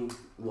potential,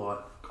 like,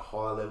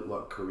 high level,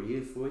 like,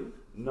 career for you?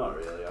 Not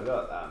really. I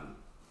got,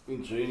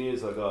 in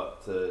juniors, I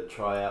got to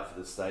try out for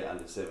the state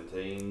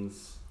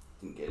under-17s.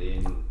 Didn't get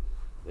in.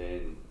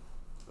 Then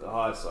the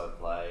highest I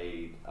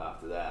played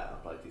after that, I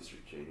played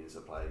district juniors. I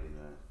played in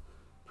a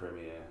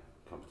premier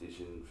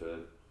competition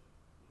for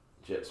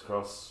Jets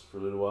Cross for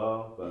a little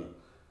while, but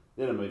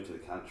then I moved to the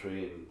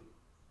country and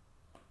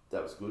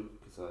that was good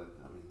because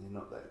I mean they're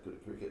not that good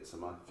at cricket, so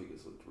my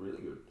figures looked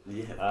really good.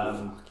 Yeah.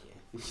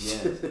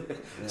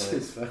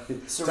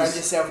 Surround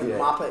yourself with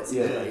Muppets.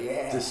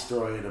 Yeah.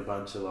 Destroying a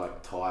bunch of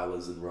like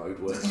tilers and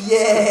roadworks.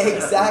 Yeah,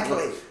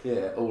 exactly.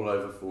 All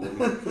over 40.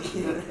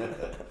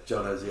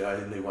 Jono's the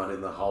only one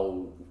in the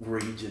whole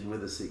region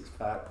with a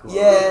 6-pack.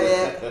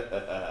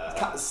 Yeah.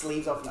 Cut the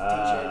sleeves off your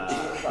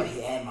t-shirt. Like,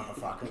 yeah,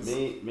 motherfuckers.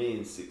 Me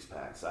and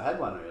 6-packs. I had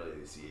one earlier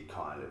this year,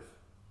 kind of.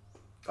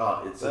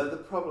 Oh, it's the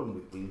problem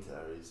with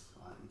winter is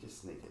you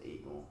just need to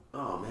eat more.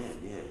 Oh man,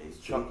 yeah, it's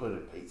chocolate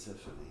and pizza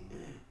for me.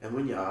 Yeah, and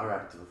when you are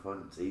active, I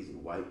find it's easy to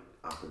weight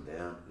up and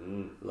down.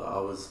 Like I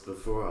was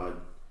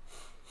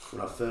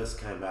when I first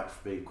came back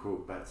from being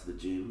crook back to the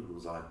gym, it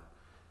was like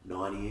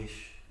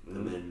 90-ish,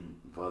 and then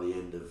by the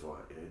end of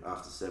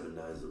after 7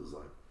 days, it was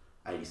like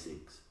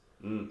 86.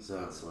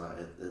 So it's like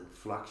it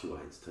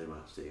fluctuates too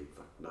much to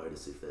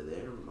notice if they're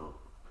there or not.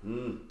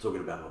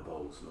 Talking about my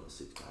bowls, not the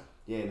 6-pack.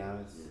 Yeah, no,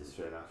 it's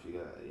fair enough. You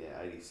got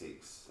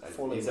 86.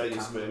 Is that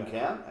your sperm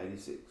count?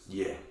 86.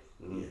 Yeah,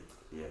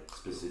 yeah,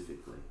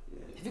 specifically.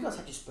 Yeah. Have you guys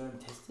had your sperm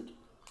tested?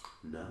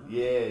 No.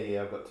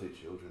 Yeah, I've got 2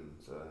 children,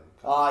 so.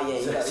 Oh yeah,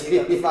 you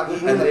got the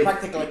fucking the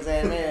practical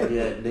exam there.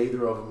 Yeah,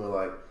 neither of them were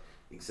like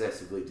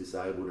excessively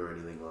disabled or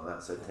anything like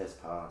that, so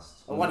test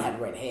passed. Well, one had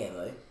red hair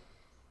though.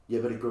 Yeah,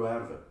 but he grew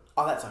out of it.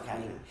 Oh, that's okay.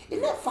 Yeah.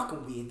 Isn't that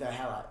fucking weird though?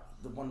 How like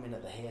the 1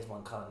 minute the hair's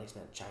one colour, next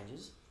minute it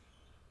changes.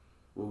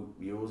 Well,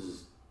 yours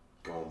has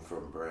gone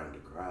from brown to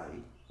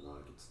grey.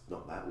 Like, it's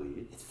not that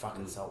weird. It's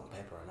fucking salt and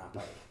pepper and up,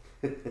 eh?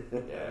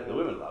 Yeah, the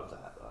women love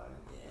that, though.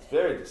 Yeah. It's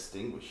very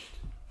distinguished.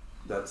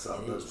 That's what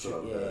I've heard.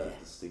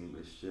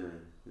 Distinguished, yeah.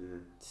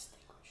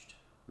 Distinguished.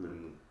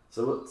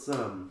 So what's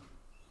I'm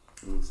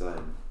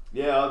saying?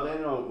 Yeah,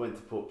 then I went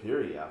to Port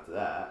Pirie after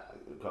that.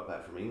 I got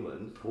back from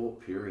England.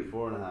 Port Pirie.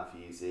 4.5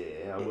 years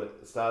there. I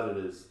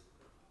started as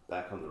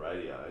back on the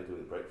radio, doing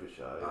the breakfast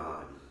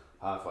show.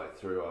 Halfway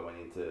through, I went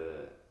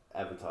into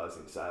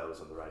advertising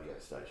sales on the radio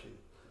station,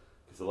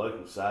 because the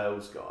local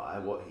sales guy,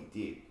 what he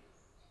did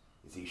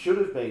is he should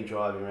have been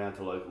driving around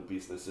to local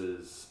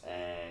businesses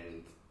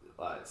and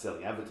like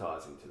selling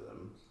advertising to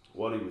them.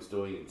 What he was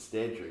doing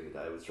instead during the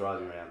day was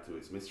driving around to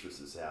his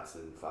mistress's house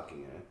and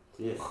fucking her.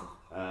 Yeah.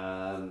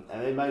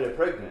 And they made her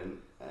pregnant,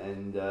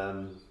 and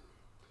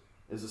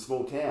it was a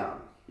small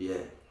town.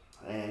 Yeah.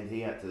 And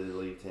he had to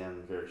leave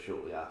town very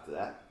shortly after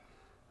that.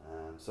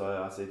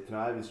 So I said, can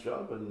I have his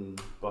job? And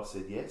boss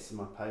said yes, and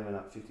my pay went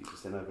up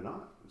 50%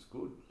 overnight. It was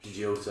good. Did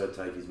you also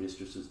take his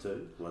mistresses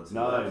too?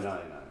 No.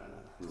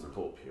 It's a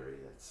Port Pirie.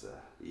 That's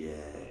yeah,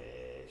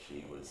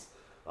 she was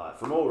like,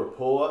 from all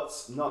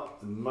reports, not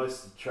the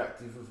most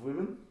attractive of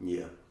women.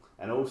 Yeah.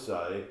 And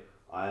also,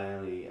 I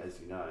only, as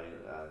you know,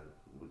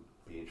 would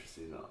be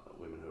interested in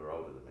women who are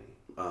older than me.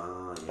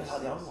 Ah, yes.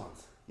 Like the old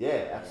ones.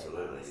 Yeah,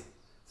 absolutely. Nice.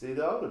 See,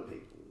 the older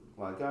people,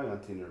 like going on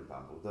Tinder and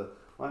Bumble, the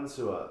ones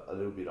who are a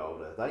little bit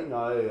older, they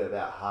know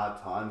about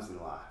hard times in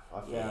life.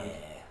 I found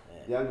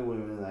Younger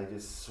women, they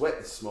just sweat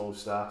the small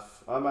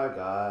stuff. Oh my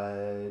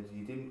God,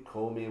 you didn't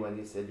call me when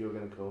you said you were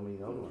going to call me.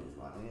 The older one's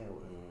like,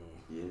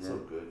 yeah, it's all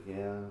good.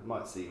 Yeah, I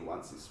might see you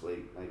once this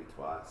week, maybe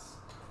twice.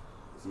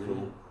 It's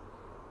cool.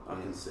 I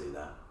can see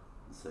that.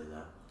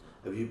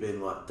 Have you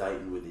been like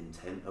dating with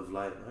intent of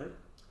late, though?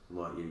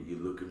 Like you're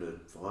looking to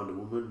find a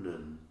woman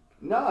and...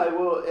 No,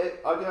 well,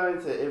 I go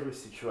into every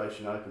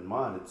situation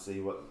open-minded,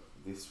 see what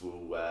this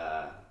will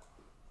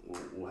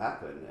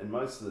happen. And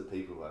most of the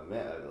people I've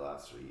met over the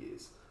last 3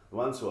 years, the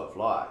ones who I've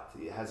liked,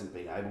 it hasn't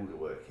been able to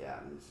work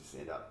out, and it's just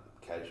end up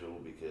casual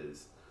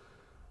because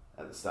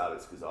at the start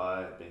it's because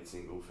I've been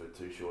single for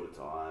too short a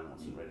time,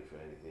 wasn't ready for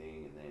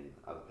anything, and then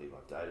other people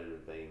I've dated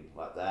have been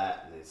like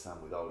that, and there's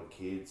some with older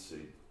kids who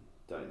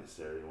don't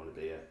necessarily want to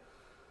be a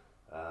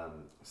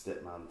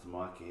stepmom to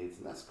my kids,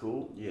 and that's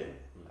cool. Yeah.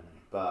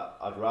 But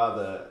I'd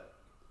rather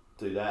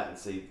do that and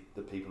see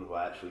the people who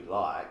I actually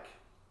like,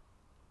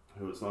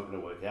 who it's not going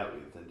to work out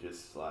with, than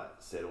just like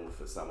settle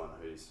for someone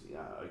who's, you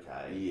know,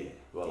 okay. Yeah.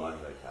 Well, like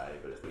okay,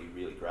 but it'd be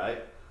really great.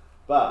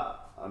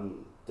 But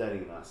I'm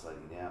dating a nice lady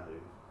now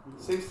who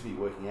seems to be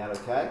working out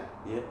okay.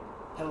 Yeah.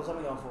 How long's that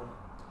been going for?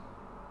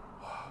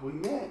 We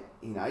met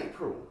in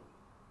April.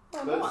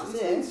 Oh, But nice, it's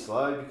been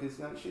slow because,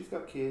 you know, she's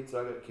got kids,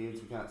 I got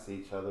kids, we can't see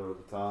each other all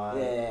the time.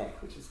 Yeah.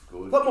 Which is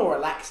good. A lot more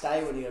relaxed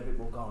day when you got a bit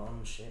more going on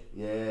and shit.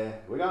 Yeah,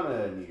 we're going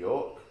to New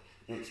York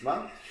next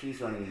month.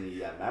 She's running the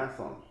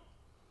marathon.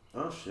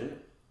 Oh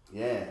shit.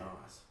 Yeah.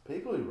 Nice.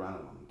 People who run a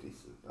long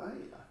distance, they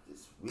are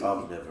just weird.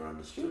 I've never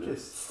understood She'll it.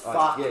 just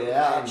Fuck get out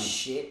that and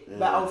shit. Yeah.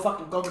 That old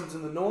fucking Goggins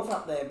in the North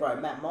up there, bro.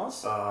 Matt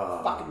Moss.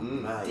 Oh,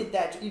 fucking mate. did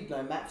that. You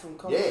know Matt from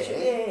college. Yeah.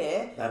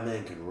 Yeah. That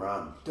man can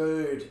run.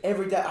 Dude,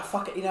 every day I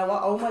fucking, you know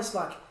what? I almost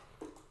like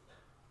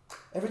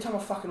every time I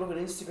fucking look at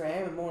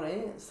Instagram in the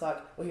morning, it's like,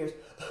 well, here's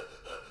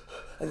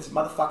and this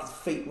motherfucker's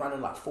feet running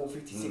like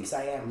 4:56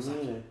 a.m. It's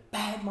like,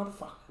 bad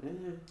motherfucker.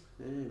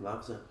 Yeah, he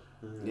loves it.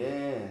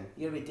 Yeah.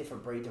 You gotta be a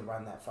different breed to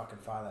run that fucking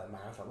far that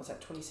marathon. What's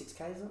that? 26 k's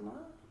something like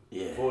that?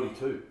 Yeah.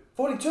 42.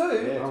 42.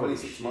 Yeah, Holy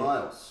 26 shit.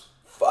 miles.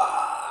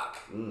 Fuck.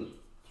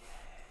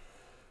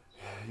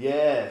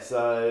 Yeah,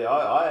 so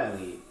I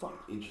only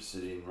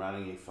interested in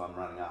running if I'm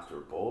running after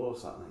a ball or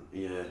something.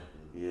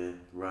 Yeah.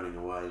 Running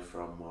away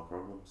from my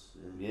problems.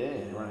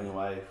 Yeah, running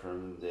away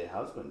from their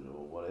husband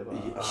or whatever.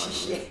 Yeah.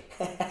 Oh,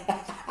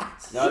 yeah.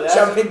 No, there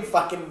Jumping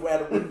fucking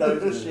out of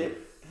windows and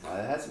shit.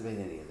 there hasn't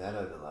been any of that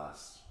over the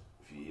last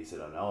few years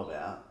that I know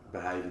about.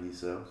 Behaving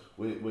yourself.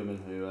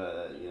 Women who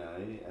you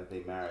know, have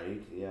been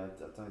married, yeah,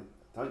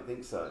 I don't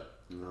think so.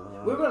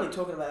 No. We were only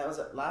talking about that. Was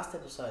it last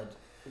episode?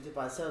 We did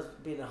by ourselves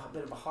being a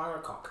bit of a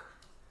hierocock.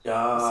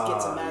 Ah, Just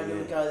get some married yeah.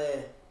 and go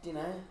there, you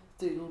know,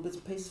 do little bits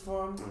and pieces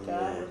for them, go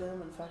out Yeah. with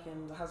them, and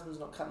fucking the husband's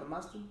not cutting the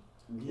mustard.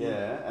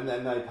 Yeah, and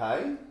then they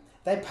pay.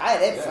 They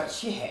pay it, Yeah.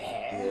 fuck yeah.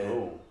 Yeah.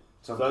 Cool.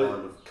 Some So-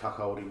 kind of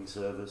cuckolding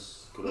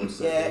service could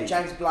also Yeah, be.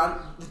 James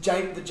Blunt,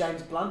 the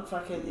James Blunt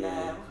fucking.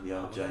 Yeah, the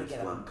old we're gonna James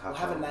get Blunt We'll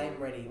have a cuckold. name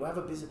ready. We'll have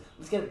a business.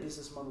 Let's get a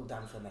business model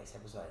done for the next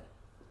episode.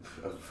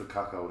 For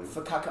cuckolding.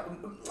 For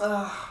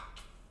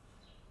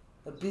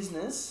a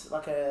business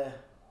like a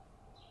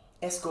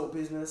escort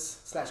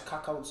business /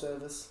 cuckold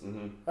service.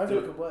 Mm-hmm. I reckon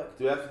it could work.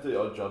 Do we have to do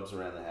odd jobs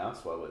around the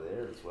house while we're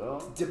there as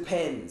well?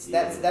 Depends.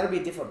 Yeah. That'll be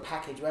a different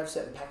package. We have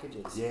certain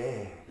packages.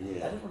 Yeah. Yeah.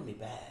 That wouldn't be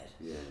bad.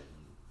 Yeah.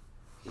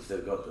 If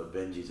they've got a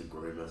Benji's a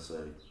groomer,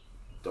 so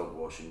dog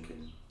washing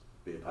can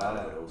be a part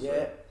of it also.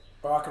 Yeah.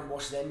 Or I can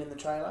wash them in the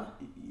trailer.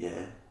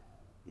 Yeah.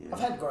 Yeah. I've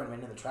had grown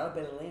men in the trailer.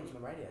 Ben and Liam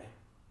from the radio.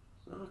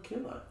 Oh,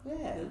 killer.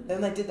 Yeah.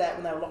 Then they did that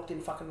when they were locked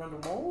in fucking Rundle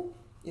Mall.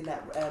 In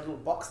that little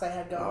box they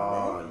had going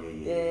Oh, on there.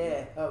 yeah.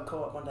 Yeah. Oh,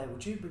 call up one day.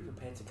 Would you be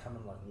prepared to come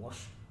and like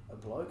wash a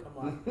bloke? I'm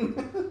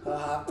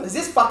like, is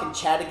this fucking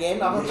Chad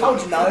again? I've told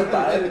you no,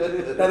 bro.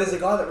 No, there's a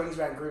guy that rings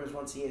around groomers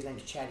once a year. His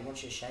name's Chad. He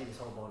wants you to shave his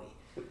whole body.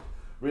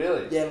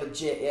 Really? Yeah,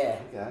 legit. Yeah.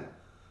 Okay.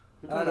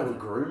 I don't know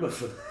a groomer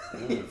for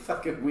that. You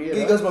fucking weird.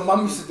 He goes, my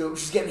mum used to do it.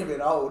 She's getting a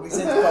bit old. He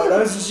sends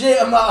photos and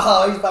shit. I'm like,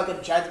 oh, he's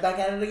fucking Chad's back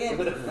at it again.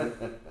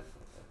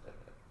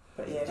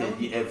 But yeah, no.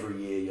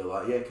 Every year you're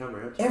like, yeah, come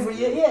around. Every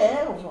year,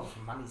 yeah. Well,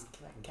 money's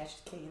cash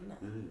is key, isn't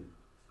it? Mm.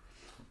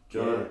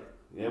 Jono.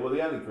 Yeah, well,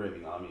 the only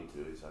grooming I'm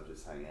into is I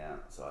just hang out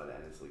outside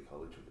Annesley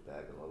College with a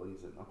bag of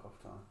lollies at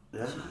knock-off time.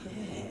 Yeah.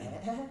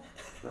 Yeah.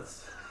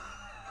 That's...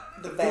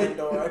 The van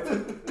door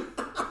open.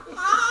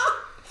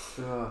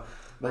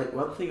 Mate,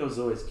 one thing I was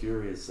always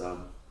curious,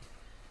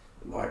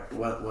 like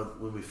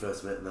when we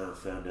first met and I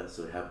found out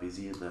sort of how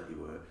busy and that you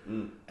were.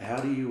 How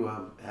do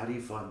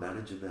you find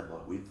managing that,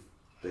 like with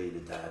being a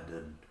dad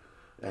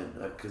and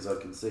because I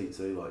can see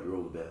too, like you're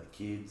all about the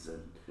kids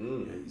and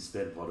you know, you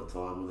spend a lot of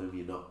time with them.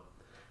 You're not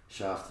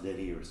shafted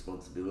any of your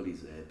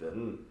responsibilities there, but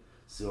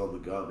still on the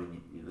go. I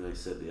mean, you know, you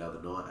said the other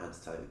night I had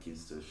to take the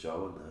kids to a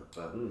show and that,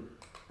 but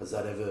has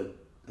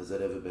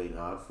that ever been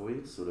hard for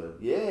you? Sort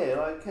of. Yeah,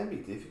 like, it can be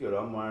difficult.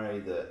 I'm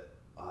worried that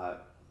I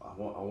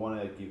want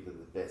to give them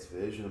the best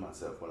version of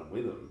myself when I'm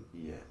with them.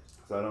 Yeah.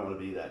 So I don't want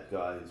to be that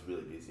guy who's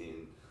really busy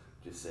and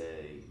just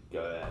say,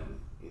 go out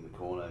in the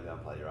corner, go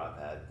and play your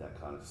iPad,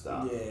 that kind of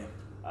stuff. Yeah.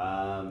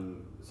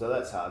 So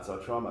that's hard. So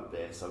I try my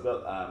best. I've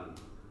got,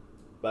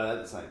 but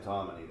at the same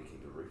time, I need to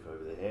keep a roof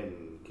over their head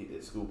and keep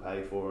their school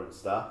paid for and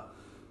stuff.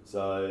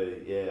 So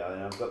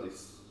yeah, I've got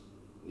this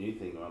new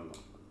thing where I'm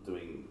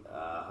doing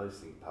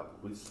hosting pub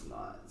quiz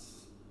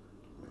nights.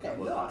 A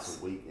couple of nights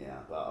a week now,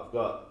 but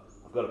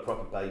I've got a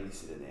proper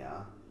babysitter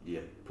now.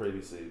 Yeah.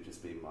 Previously, it'd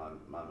just been my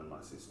mum and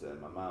my sister.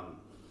 And my mum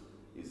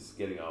is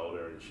getting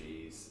older and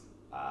she's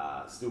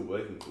still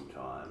working full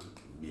time.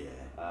 Yeah.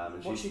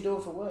 What's she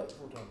doing for work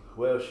full time?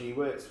 Well, she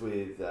works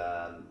with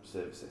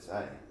Service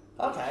SA.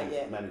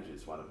 Okay, She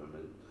manages one of them,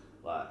 and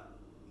like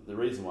the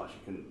reason why she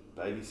couldn't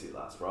babysit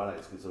last Friday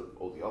is because of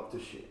all the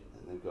Optus shit,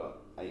 and they've got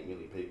 8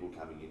 million people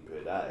coming in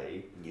per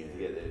day to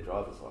get their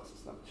driver's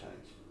license number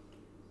changed.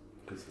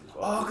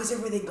 Because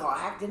everything got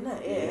hacked, didn't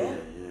it?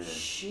 Yeah.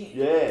 Shit.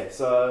 Yeah,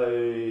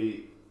 so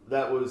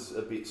that was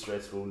a bit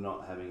stressful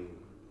not having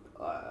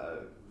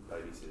a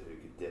babysitter who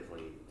could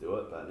definitely do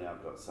it, but now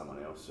I've got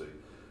someone else who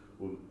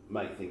will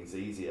make things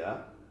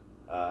easier.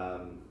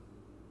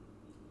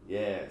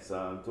 So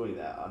I'm doing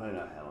that. I don't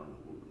know how long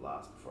it will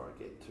last before I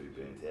get too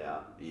burnt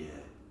out. Yeah.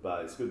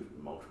 But it's good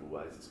in multiple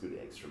ways. It's good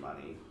extra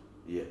money.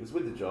 Yeah. Because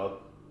with the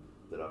job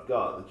that I've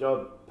got, the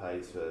job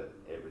pays for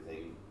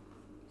everything.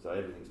 So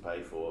everything's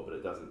paid for, but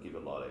it doesn't give a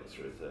lot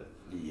extra to go.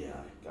 Bit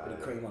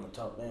of cream on the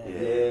top, man.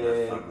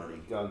 Yeah,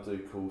 go and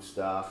do cool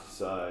stuff.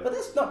 So, but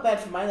that's not bad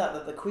for me,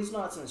 like the quiz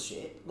nights and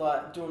shit,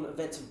 like doing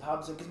events in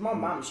pubs. And because my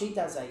mum, she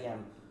does a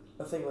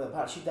thing with her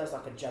part. She does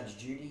like a Judge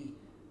Judy,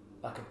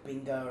 like a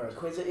bingo or a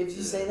quiz. Have you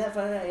seen that?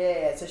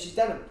 Yeah. So she's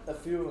done a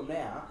few of them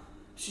now.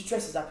 She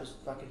dresses up as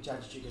like a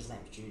Judge Judy. His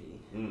name's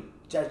Judy.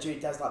 Judge Judy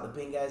does like the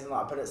bingos and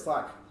like, but it's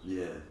like,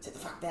 take the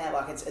fuck down.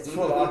 Like it's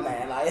full on,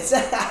 man. Like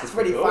it's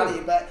pretty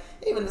funny, but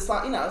even it's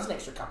like, it's an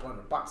extra couple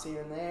 $100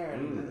 here and there,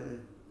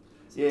 and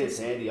it's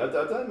handy. I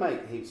don't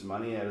make heaps of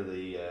money out of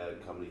the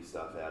comedy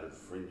stuff out of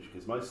Fringe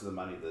because most of the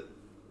money that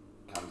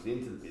comes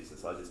into the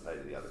business I just pay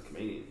to the other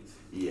comedians.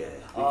 Yeah.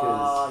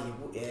 Because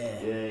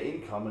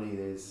in comedy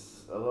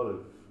there's a lot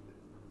of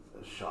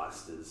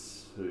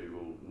shysters who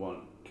will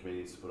want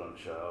comedians to put on a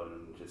show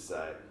and just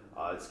say,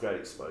 it's great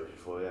exposure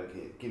for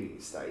you. Giving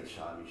you stage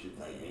time, you should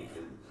thank me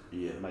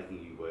for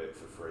making you work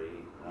for free.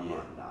 And I'm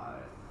like, no.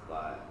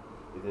 Like,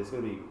 if there's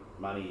going to be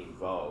money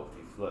involved,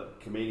 if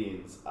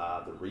comedians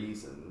are the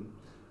reason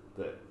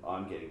that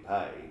I'm getting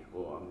paid,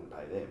 well, I'm going to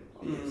pay them,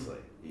 obviously.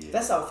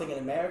 That's the whole thing in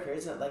America,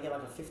 isn't it? They get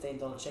like a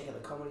 $15 check at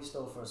the comedy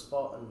store for a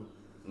spot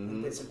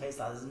and bits and pieces.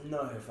 Like, there's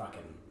no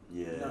fucking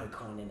no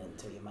coin in it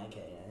until you make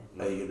it.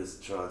 Are you going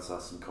to try and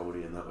start some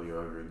comedy in that while you're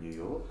over in New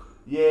York?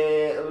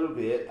 Yeah, a little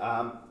bit.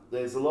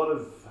 There's a lot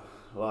of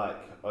like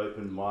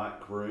open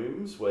mic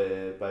rooms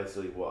where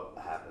basically what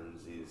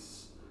happens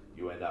is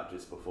you end up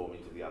just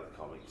performing to the other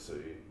comics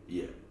who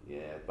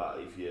but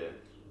if you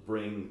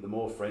bring, the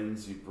more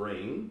friends you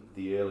bring,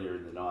 the earlier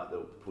in the night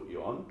they'll put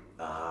you on.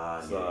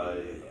 I'll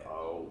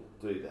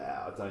do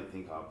that. I don't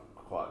think I've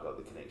quite got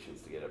the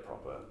connections to get a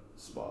proper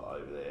spot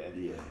over there.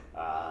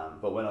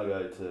 But when I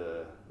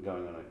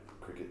going on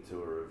a cricket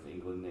tour of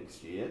England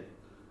next year,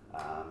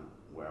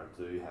 where I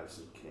do have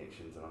some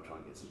connections and I'll try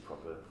and get some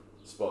proper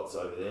spots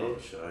over there.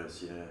 Proper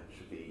shows,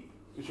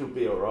 It should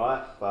be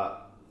alright,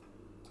 but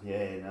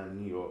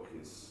New York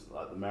is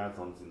like the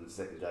marathon's in the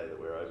second day that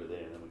we're over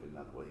there, and then we've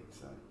got another week,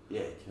 so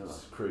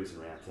just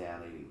cruising around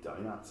town eating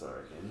donuts, I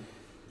reckon.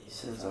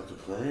 Sounds like a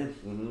plan.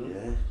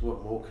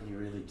 What more can you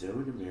really do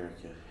in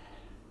America?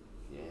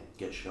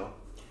 Get shot.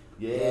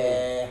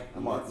 I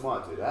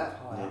might do that.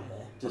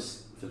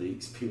 Just for the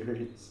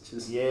experience.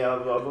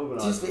 I've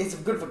organised. It's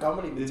good for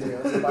comedy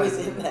material,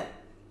 isn't it?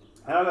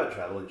 And I've got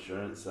travel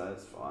insurance, so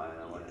it's fine.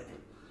 I won't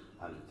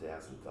have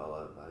 $100,000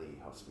 bloody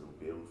hospital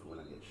bill for when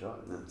I get shot.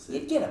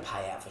 You'd get a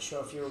payout for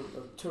sure if you're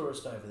a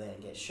tourist over there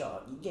and get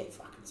shot. You get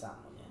fucking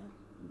something,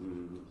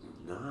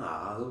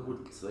 Nah, I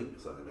wouldn't think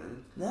so,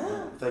 man.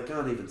 No. If they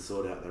can't even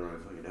sort out their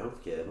own fucking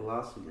healthcare, the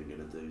last thing they're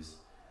going to do is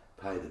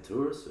pay the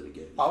tourists to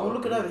get shot. Well,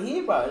 look at over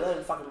here, bro. They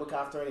don't fucking look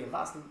after any of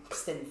us and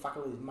extend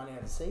fucking with money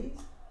overseas.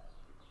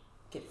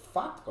 Get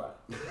fucked, bro.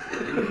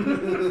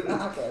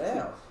 Fucking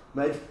hell.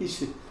 Maybe you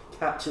should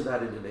capture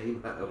that in an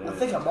email. I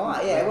think I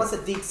might, What's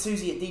it,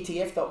 Susie at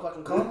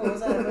DTF.com? What was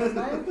that her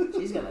name?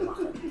 She's going to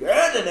fucking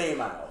get an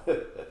email.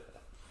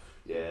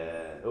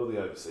 All the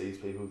overseas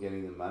people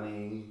getting the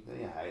money. Don't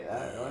you hate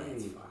that? I only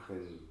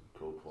fucking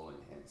call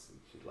Pauline Hanson.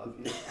 She'd love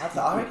you.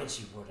 I reckon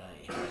she would,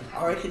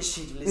 I reckon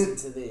she'd listen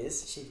to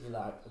this. She'd be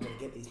like, we're going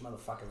to get these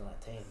motherfuckers on our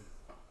team.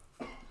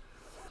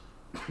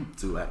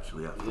 To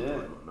actually have to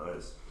put my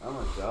nose. Oh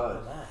my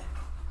god.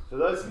 For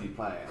those of you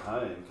playing at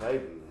home,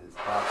 Caden has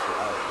passed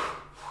away.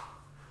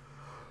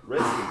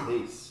 Rest in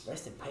peace.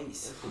 Rest in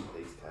peace. Rest in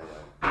peace,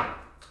 Cato.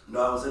 No,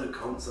 I was at a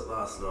concert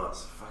last night,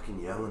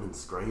 fucking yelling and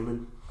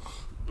screaming.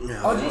 Did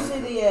you see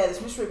the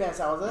Mystery Band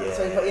song, was it? Was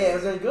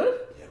it really good?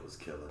 Yeah, it was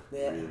killer.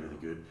 Really, really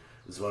good.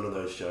 It was one of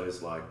those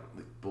shows like,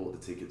 they bought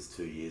the tickets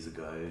 2 years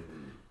ago,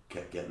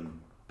 kept getting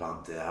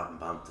bumped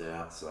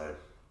out, so it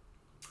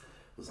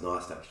was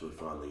nice to actually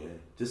finally,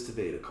 just to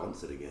be at a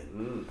concert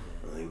again.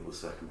 I think it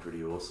was fucking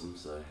pretty awesome,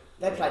 so.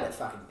 They played at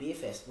fucking Beer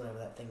Fest, whatever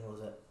that thing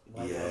was at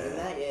Wakefield,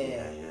 didn't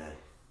they? Yeah.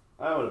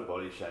 I don't want to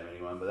body shame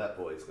anyone, but that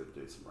boy's got to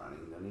do some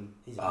running, doesn't he?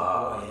 He's a big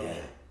boy,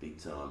 yeah, big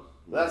time.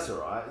 That's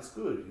alright. It's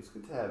good. It's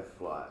good to have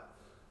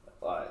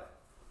like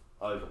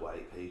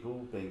overweight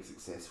people being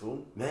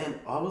successful. Man,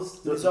 I was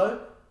Lizzo?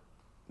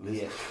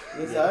 Yeah.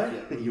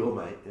 Lizzo? Yeah. Your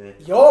mate. Yeah.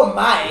 Your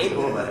mate?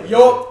 Your mate.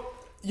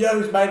 You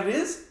know whose mate it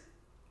is?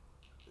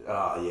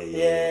 Oh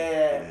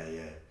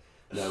yeah.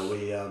 No,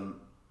 we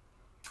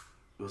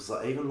it was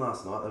like even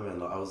last night. I mean,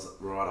 like I was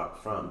right up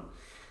front.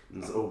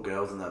 And there's all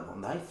girls in that,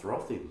 and they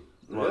froth him.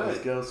 Like Really?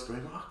 these girls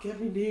scream, "Oh, get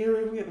me near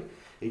him!"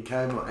 He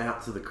came like,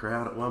 out to the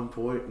crowd at one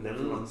point, and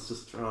everyone's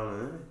just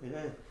trying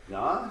to,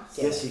 Nice.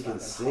 Guess you can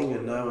sing,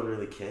 and no one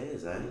really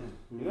cares, eh?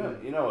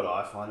 You know what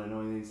I find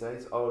annoying these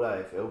days? Old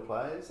AFL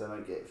players, they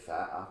don't get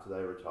fat after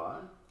they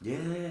retire. Yeah.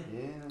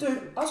 Yeah.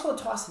 Dude, I saw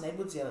Tyson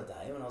Edwards the other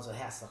day when I was at a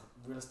house, like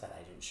real estate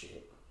agent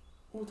shit.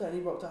 All day he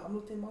rocked up, I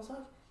looked at him, I was like,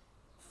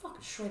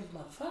 fucking shredded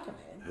motherfucker,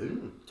 man.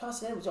 Who?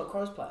 Tyson Edwards, our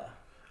Crows player.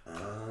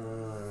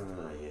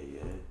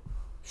 Yeah.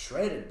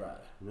 Shredded, bro.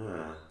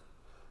 No.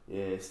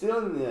 Yeah,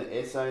 still in the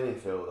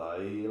SANFL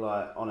though, you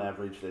like on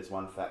average there's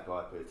one fat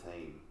guy per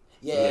team.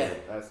 Yeah.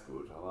 That's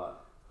good. I like.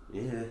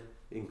 Yeah,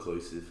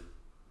 inclusive.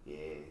 Yeah,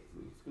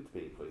 it's good to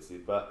be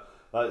inclusive. But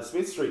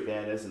Smith Street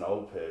Band, as an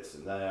old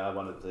person, they are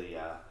one of the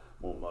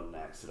more modern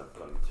acts that I've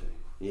got into.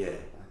 Yeah.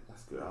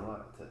 That's good. I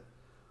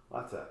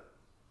like to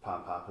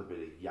pump up a bit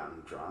of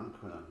young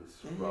drunk when I'm just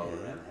rolling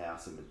around the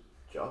house in the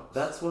jocks.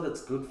 That's what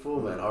it's good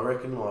for, man. I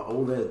reckon like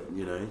all their,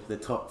 the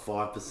top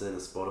 5% of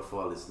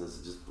Spotify listeners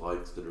are just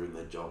blokes that are in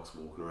their jocks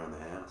walking around the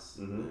house.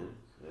 Mm-hmm.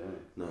 Yeah.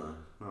 No,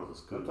 it was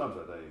good. Sometimes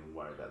I don't even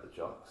worry about the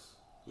jocks.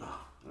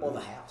 Or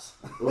the house.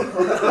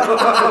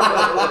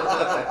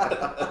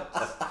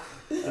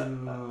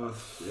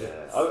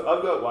 Yeah,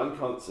 I've got one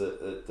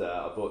concert that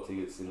I bought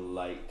tickets in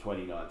late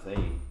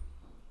 2019.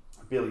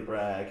 Billy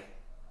Bragg.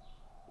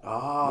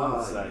 Not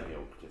the same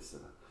ilk, just a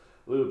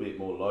little bit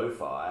more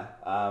lo-fi.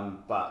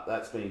 But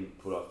that's been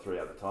put off 3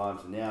 other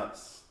times, and now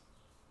it's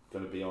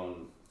going to be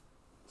on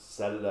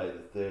Saturday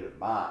the 3rd of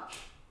March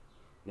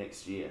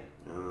next year.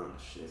 Oh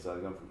shit! So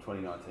they've gone from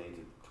 2019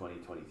 to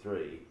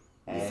 2023,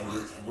 and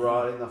it's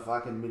right in the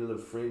fucking middle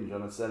of Fringe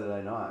on a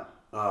Saturday night.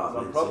 Oh, so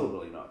I'm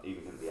probably not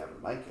even going to be able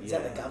to make it. Is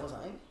that the Govers,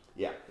 eh?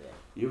 Yeah.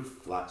 You have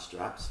flat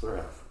straps for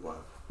our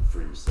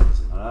Fringe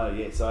season. I know,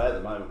 yeah. So at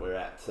the moment we're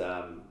at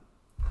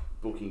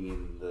booking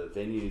in the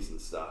venues and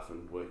stuff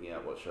and working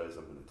out what shows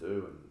I'm going to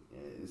do,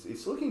 and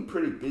it's looking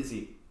pretty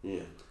busy.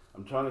 Yeah.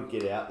 I'm trying to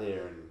get out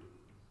there and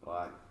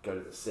go to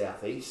the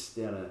southeast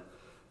down to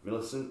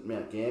Millicent,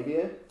 Mount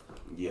Gambier,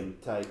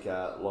 and take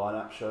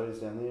line-up shows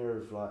down there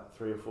of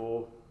 3 or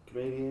 4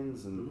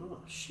 comedians, and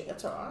shit,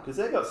 that's alright. because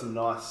they've got some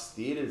nice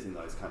theatres in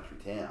those country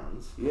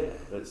towns. Yeah.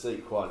 That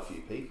seat quite a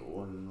few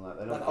people, and they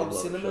don't Like get a old lot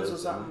of cinemas or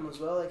shows something as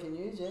well they can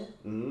use, yeah?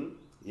 Mm-hmm.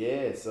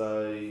 Yeah,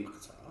 so you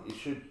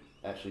should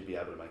actually be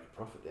able to make a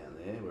profit down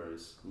there,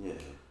 whereas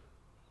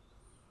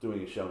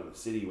doing a show in the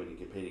city when you're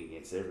competing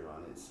against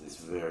everyone, it's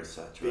very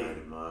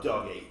saturated market.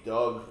 Dog eat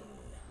dog.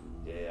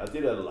 Yeah, I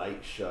did a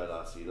late show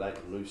last year, Late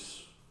and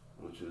Loose,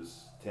 which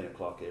was 10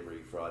 o'clock every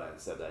Friday and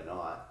Saturday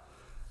night.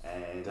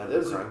 And that there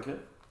was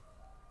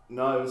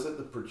No, it was at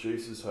the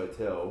Producers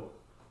Hotel,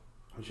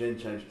 which then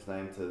changed its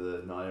name to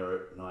the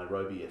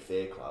Nairobi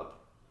Affair Club.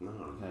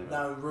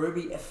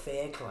 Nairobi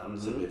Affair Club.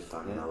 It's a bit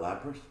fucking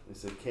elaborate.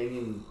 It's a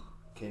Kenyan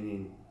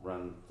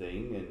run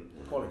thing,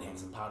 and Pauline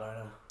Hanson part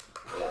owner.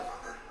 Yeah.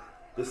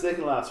 The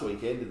second last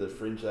weekend of the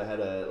Fringe, they had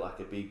a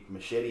big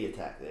machete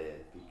attack there.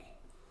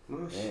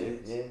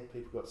 Shit. Yeah,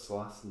 people got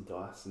sliced and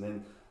diced, and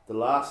then the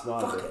last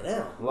night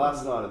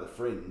of the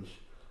Fringe,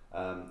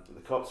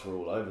 the cops were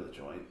all over the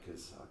joint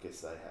because I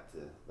guess they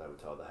were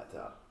told they had to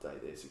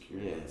update their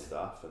security and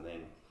stuff, and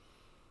then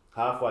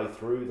halfway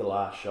through the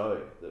last show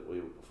that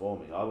we were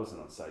performing, I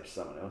wasn't on stage,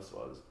 someone else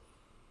was.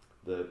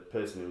 The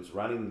person who was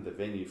running the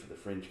venue for the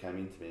Fringe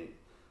came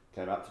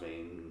up to me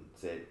and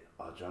said,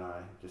 "Oh,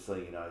 Jono, just so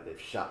you know, they've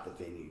shut the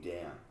venue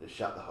down. They've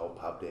shut the whole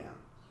pub down.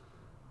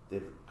 They're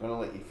going to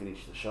let you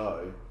finish the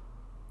show,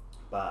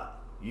 but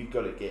you've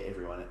got to get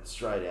everyone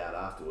straight out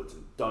afterwards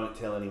and don't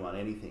tell anyone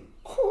anything."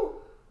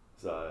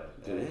 So,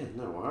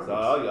 no worries. So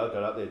I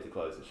got up there to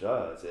close the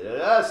show. I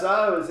said,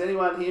 "So, has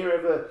anyone here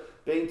ever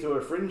been to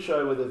a Fringe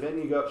show where the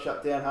venue got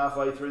shut down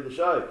halfway through the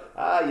show?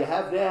 You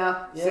have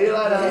now. Yeah. See you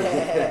later.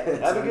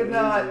 Yeah. Have a good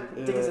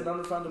night." Tickets are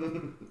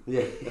non-refundable.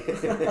 Yeah.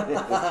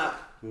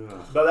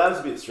 But that was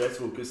a bit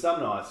stressful because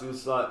some nights it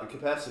was the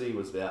capacity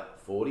was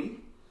about 40,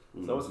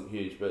 so it wasn't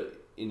huge. But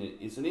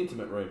it's an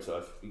intimate room, so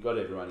if you got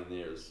everyone in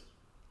there, it's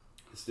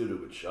still a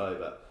good show.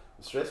 But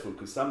it's stressful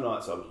because some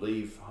nights I would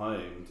leave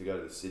home to go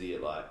to the city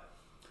at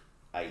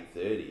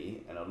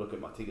 8:30, and I'd look at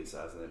my ticket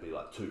sales and there'd be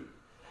 2.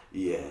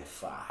 Yeah.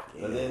 Fuck.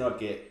 Yeah. And then I'd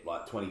get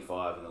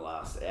 25 in the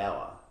last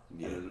hour,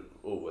 and it'd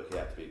all work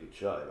out to be a good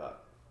show.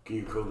 But can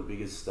you recall the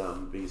biggest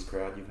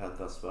crowd you've had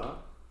thus far?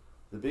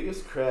 The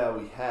biggest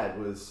crowd we had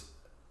was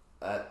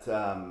at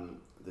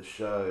the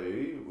show,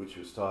 which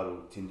was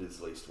titled Tinder's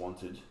Least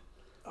Wanted.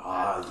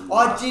 I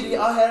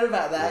heard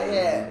about that,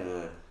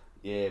 yeah.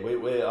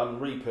 I'm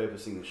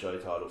repurposing the show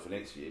title for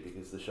next year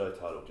because the show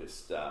title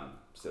just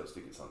sells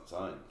tickets on its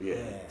own.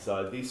 Yeah.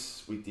 So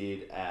this we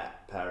did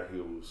at Para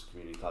Hills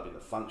Community Club in the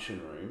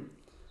function room,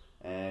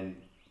 and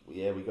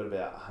we got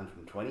about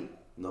 120.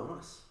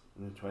 Nice.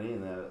 120,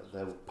 and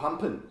they were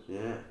pumping.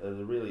 Yeah. It was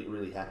a really,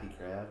 really happy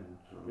crowd and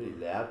a really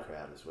loud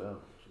crowd as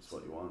well, which is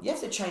what you want. You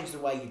have to change the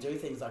way you do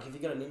things. Like if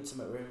you've got an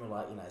intimate room with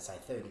like, say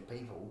 30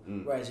 people,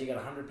 whereas you got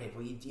 100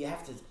 people, you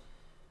have to... Do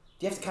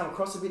you have to come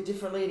across a bit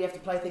differently? Do you have to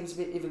play things a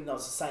bit, even though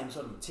it's the same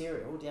sort of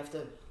material? Do you have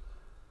to...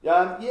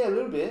 Yeah, a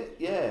little bit,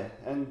 yeah.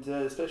 And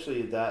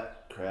especially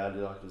that crowd,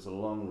 like it's a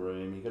long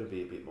room, you've got to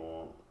be a bit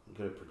more... You've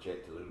got to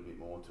project a little bit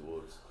more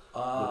towards the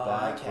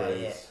back.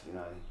 Okay, whereas,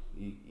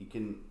 you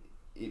can...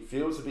 It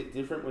feels a bit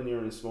different when you're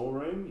in a small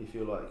room. You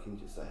feel like you can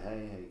just say,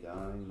 hey, how you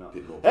going? Not,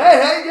 bit more hey,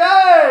 how you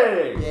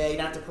going? Yeah, you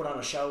don't have to put on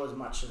a show as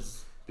much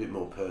as... bit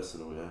more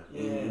personal, yeah.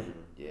 Yeah.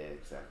 Yeah,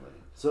 exactly.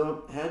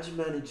 So how'd you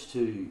manage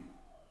to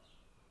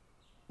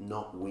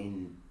not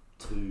win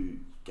 2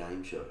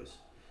 game shows?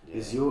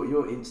 Is your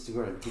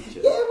Instagram picture...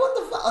 Yeah, what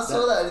the fuck? I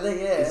saw that thing,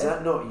 yeah. Is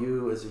that not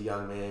you as a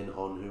young man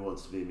on Who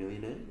Wants to Be a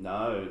Millionaire?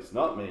 No, it's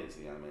not me as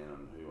a young man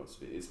on Who Wants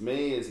to Be. It's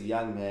me as a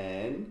young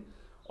man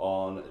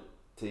on a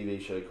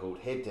TV show called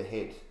Head to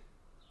Head,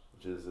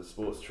 which is a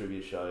sports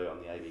trivia show on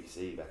the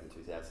ABC back in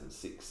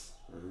 2006.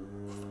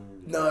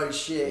 No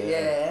shit,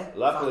 yeah.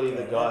 Luckily,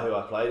 Fuck the guy who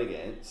I played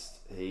against,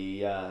 he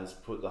has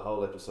put the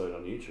whole episode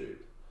on YouTube.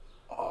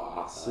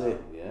 Oh, sick.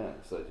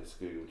 So just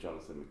Google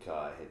Jonathan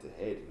Makai Head to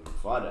Head and you can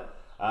find it.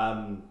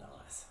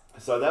 Nice.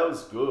 So that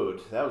was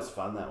good. That was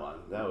fun, that one.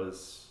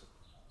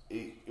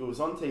 It was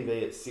on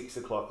TV at 6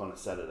 o'clock on a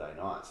Saturday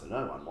night, so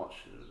no one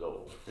watched it at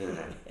all.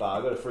 Yeah. But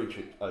I got a free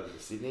trip over to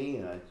Sydney,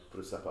 and they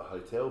put us up at a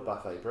hotel,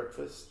 buffet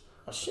breakfast.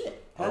 Oh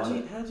shit. How'd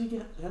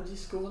you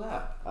score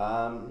that?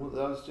 Well,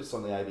 I was just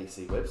on the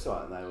ABC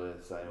website, and they were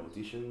saying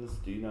auditions.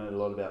 Do you know a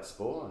lot about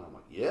sport? And I'm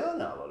like, yeah, I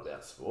know a lot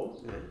about sport.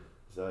 Yeah.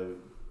 So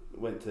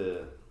went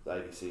to the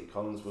ABC in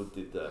Collinswood.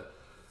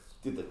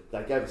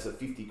 They gave us a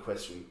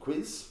 50-question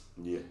quiz.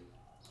 Yeah.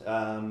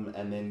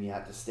 And then you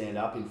had to stand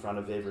up in front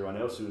of everyone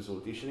else who was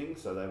auditioning,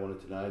 so they wanted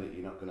to know that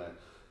you're not gonna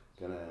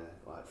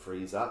like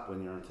freeze up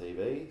when you're on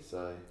TV.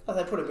 So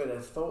they put a bit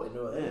of thought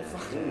into it.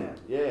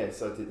 Yeah.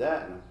 So I did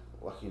that, and I'm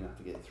lucky enough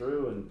to get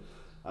through. And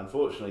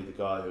unfortunately, the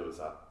guy who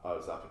I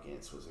was up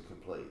against was a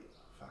complete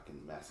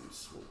fucking massive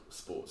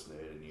sports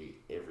nerd and knew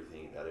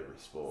everything about every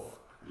sport.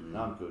 And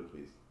I'm good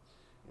with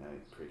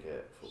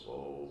cricket,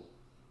 football,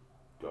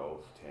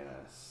 golf,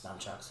 tennis,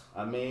 Nunchucks.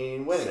 I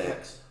mean,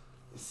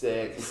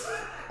 Sex.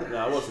 No,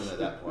 I wasn't at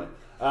that point.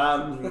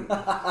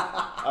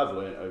 I've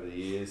learnt over the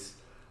years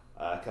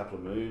a couple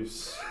of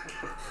moves.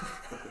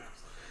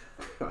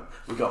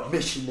 We got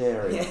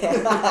missionary. We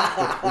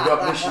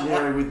got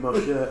missionary with my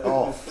shirt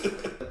off.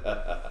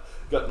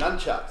 Got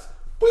nunchucks.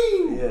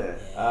 Whee!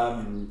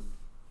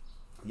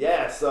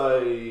 Yeah.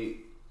 So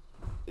he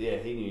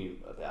knew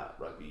about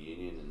rugby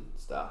union and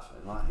stuff,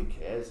 and like, who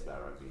cares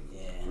about rugby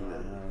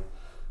union?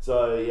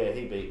 So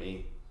he beat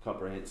me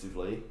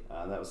comprehensively.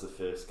 That was the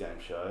first game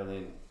show, and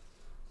then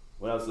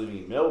when I was living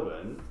in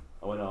Melbourne,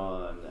 I went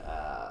on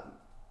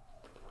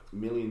 $1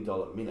 Million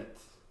Minute.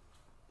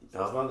 So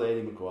it was one of the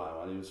Eddie McGuire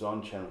one. It was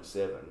on Channel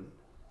 7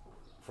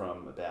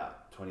 from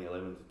about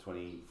 2011 to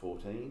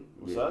 2014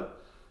 or so.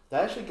 They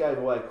actually gave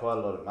away quite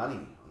a lot of money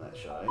on that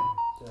show.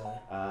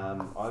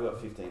 I got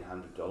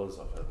 $1,500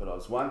 off it, but I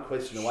was one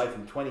question away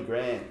from 20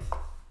 grand.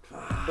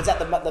 Was that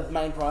the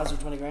main prize of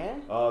 20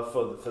 grand? Oh,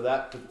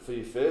 for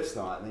your first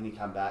night, and then you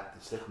come back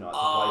the second night to play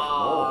for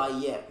more.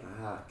 Oh,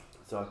 yeah.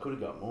 So I could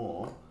have got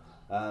more.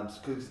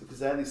 Because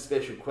they had this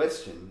special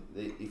question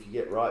that if you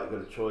get right, you've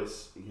got a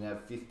choice. You can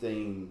have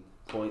 15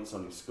 points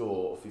on your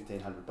score or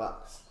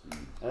 $1,500.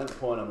 And at the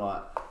point, I'm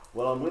like,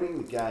 well, I'm winning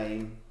the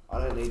game. I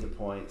don't need the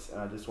points,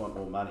 and I just want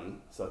more money.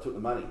 So I took the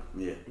money.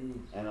 Yeah.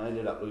 And I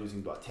ended up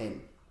losing by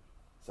 10.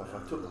 So if I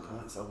took the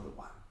points, I would have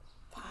won.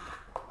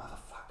 Fuck,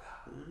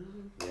 motherfucker.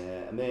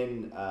 Yeah. And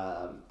then,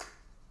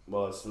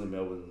 while I was still in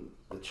Melbourne,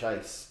 The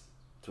Chase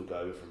took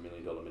over from $1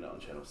 Million Minute on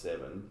Channel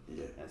 7.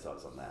 Yeah. And so I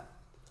was on that.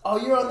 Oh,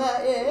 you're on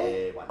that, yeah?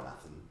 Yeah, won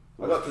nothing.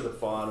 I got to the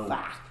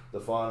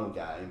final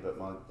game, but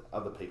my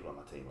other people on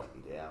my team let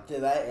me down. Do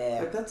they?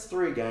 Yeah. But that's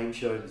 3 game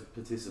show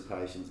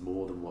participations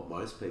more than what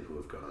most people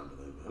have got under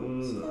their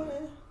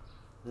belt.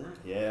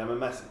 Yeah, I'm a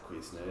massive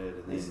quiz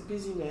nerd. And he's a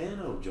busy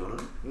man, old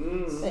Jono.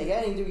 There you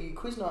go, you do your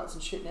quiz nights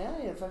and shit now.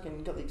 You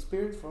fucking got the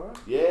experience for it.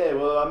 Yeah,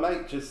 well, I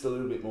make just a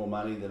little bit more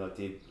money than I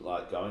did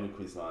like going to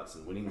quiz nights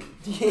and winning them.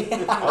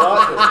 Yeah. I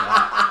like doing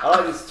that. I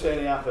like just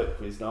turning up at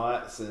quiz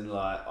nights and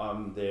like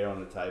I'm there on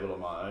the table on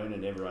my own,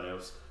 and everyone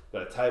else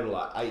got a table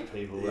like 8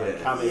 people. They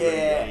come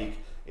every week.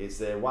 It's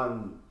their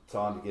one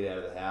time to get out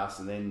of the house,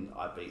 and then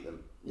I beat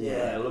them.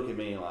 Yeah, and they look at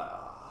me and like,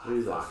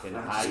 who's fucking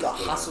that? Just got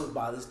hustled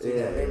by this dude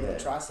with the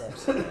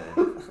triceps.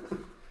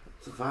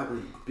 So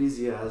fucking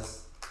busy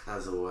as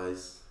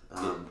always.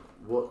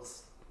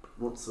 What's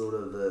sort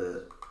of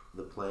the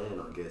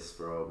plan, I guess,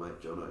 for old mate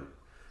Jono?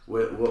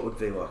 What would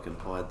be like an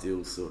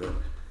ideal sort of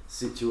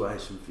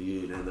situation for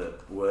you? Now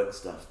that work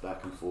stuff's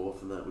back and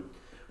forth, and that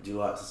Do you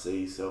like to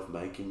see yourself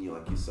making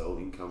your sole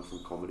income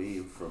from comedy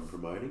and from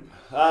promoting?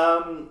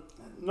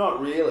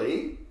 Not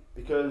really,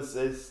 because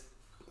there's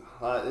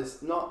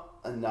not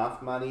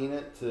enough money in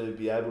it to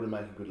be able to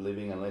make a good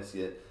living unless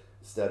you're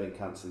stabbing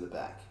cunts in the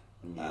back.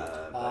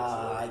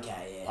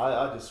 Okay, yeah.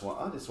 I just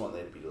want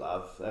there to be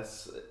love.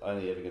 That's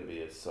only ever going to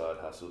be a side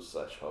hustle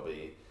 /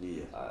 hobby.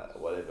 Yeah.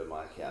 Whatever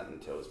my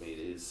accountant tells me it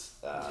is.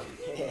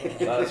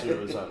 Last year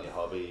it was only a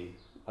hobby.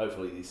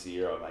 Hopefully this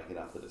year I make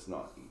enough that it's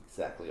not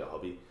exactly a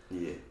hobby.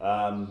 Yeah.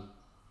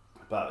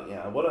 But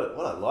what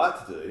I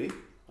like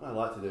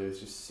to do is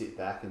just sit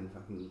back and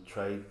fucking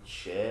trade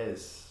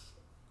shares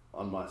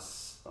on my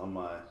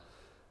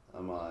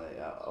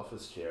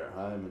office chair at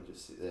home and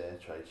just sit there,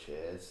 trade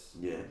shares.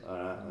 Yeah.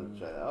 Alright, and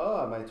trade.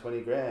 I made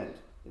 20 grand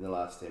in the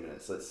last 10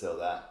 minutes. Let's sell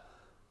that.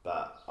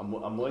 But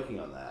I'm working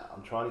on that.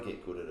 I'm trying to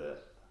get good at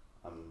it.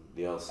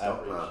 The old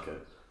stock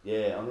market.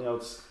 Yeah, on the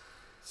old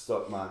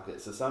stock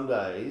market. So some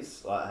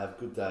days I have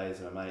good days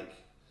and I make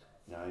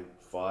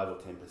 5 or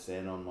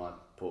 10% on my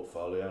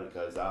portfolio and it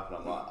goes up and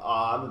I'm like,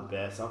 I'm the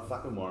best. I'm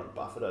fucking Warren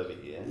Buffett over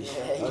here. I'm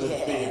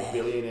just being a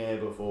billionaire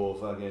before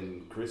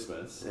fucking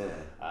Christmas. Yeah.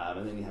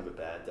 And then you have a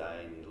bad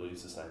day and you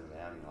lose the same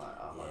amount and you're like,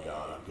 oh my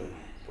god, I'm getting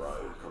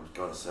broke. I've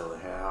got to sell the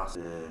house.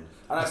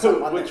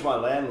 Yeah. Which my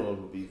landlord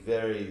would be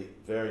very,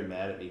 very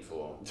mad at me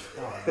for.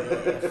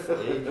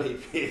 He'd be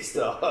pissed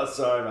off.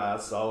 Sorry mate, I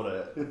sold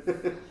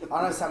it.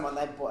 I know someone,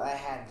 they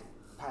had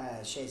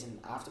shares in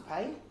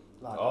Afterpay.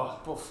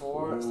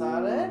 Before it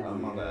started. Oh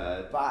my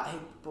bad. But he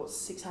bought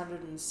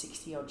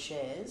 660 odd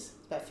shares,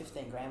 about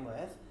 15 grand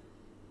worth.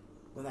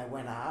 When they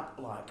went up,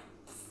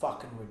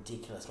 fucking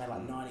ridiculous, made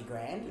 90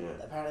 grand.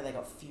 Yeah. Apparently they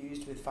got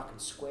fused with fucking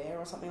Square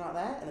or something like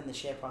that, and then the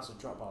share price would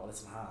drop by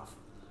less than half.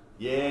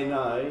 Yeah,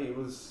 no, it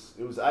was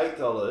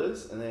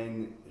 $8, and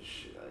then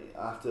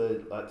after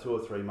 2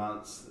 or 3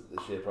 months,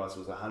 the share price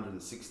was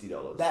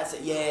 $160. That's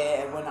it.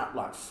 Yeah, it went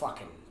up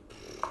fucking.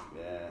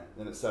 Yeah,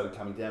 then it started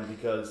coming down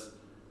because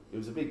it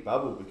was a big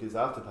bubble because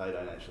Afterpay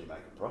don't actually make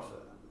a profit.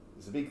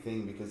 It's a big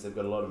thing because they've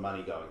got a lot of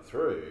money going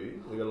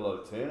through. They've got a lot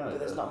of turnover. But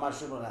there's not much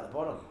dribbling out the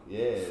bottom.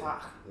 Yeah.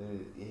 Fuck.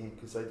 Yeah,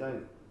 because they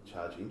don't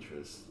charge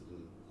interest.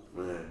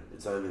 Yeah.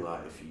 It's only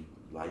if you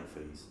late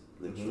fees,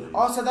 literally. Mm-hmm.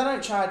 Oh, so they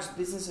don't charge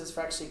businesses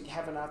for actually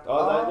having up.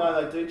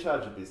 No, they do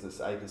charge a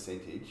business a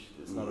percentage.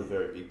 It's not a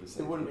very big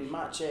percentage. It wouldn't be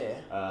much, yeah.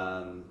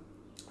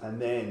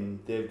 And then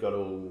they've got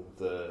all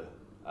the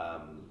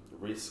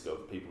risk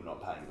of people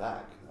not paying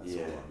back. That's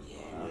all.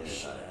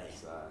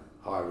 So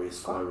high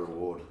risk, low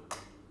reward.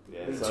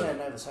 Yeah, we turn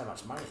over so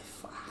much money.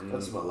 Fuck.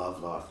 That's my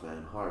love life,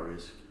 man. High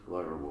risk,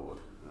 low reward.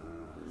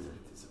 That's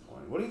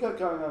disappointing. What do you got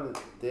going on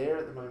there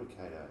at the moment,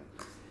 Kato?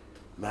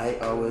 Mate,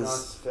 I was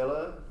nice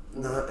fella.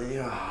 No,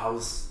 yeah, I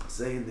was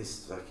seeing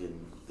this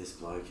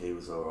bloke. He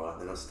was all right.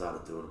 Then I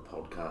started doing a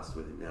podcast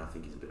with him. Now I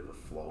think he's a bit of a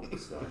flog.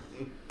 So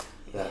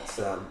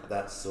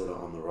that's sort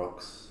of on the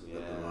rocks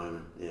at the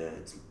moment. Yeah,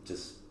 it's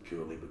just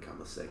purely become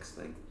a sex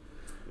thing.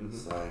 Mm-hmm.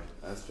 So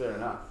that's fair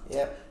enough.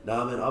 Yep.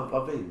 No, I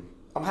mean,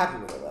 I'm happy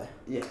with it though.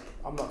 Yeah.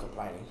 I'm not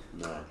complaining.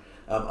 No.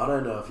 I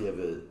don't know if you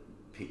ever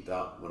picked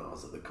up when I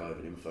was at the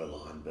COVID info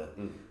line, but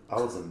I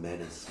was a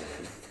menace,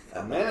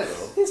 man. A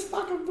menace? This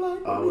fucking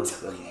bloke. I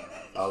was really,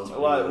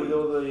 with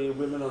all the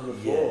women on the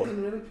floor. Yeah. I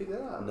didn't really pick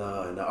that up.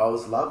 No, I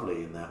was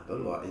lovely in that, but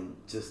in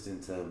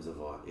terms of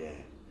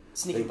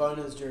sneaky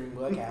boners during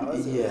work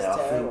hours. It Yeah,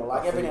 was terrible.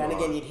 Every now and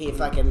again you'd hear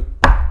fucking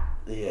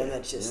yeah, and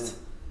that's just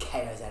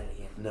chaos at it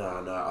again. No,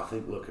 I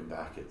think looking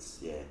back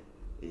it's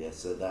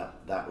so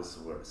that was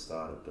where it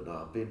started. But no,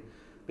 I've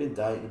been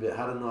dating a bit,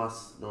 had a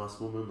nice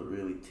woman that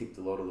really ticked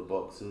a lot of the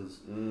boxes.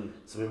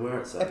 So I mean, where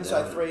it's at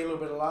episode now, 3, a little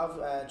bit of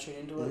love, tune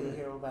into it, you'll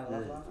hear all about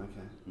love.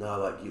 Okay.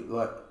 No,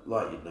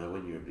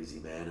 when you're a busy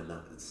man and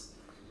that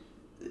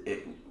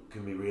it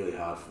can be really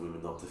hard for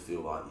women not to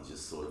feel like you're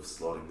just sort of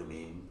slotting them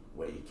in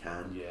where you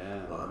can.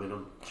 Yeah. I mean,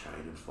 I'm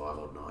training 5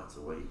 odd nights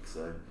a week,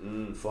 so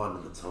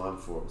finding the time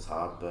for it was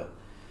hard, but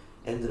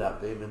ended up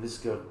being, this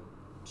girl,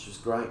 she was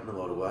great in a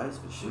lot of ways,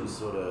 but she was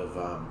sort of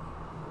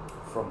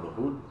from the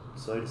hood,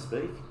 so to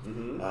speak,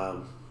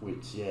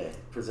 which,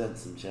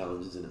 presents some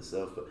challenges in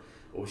itself, but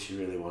all she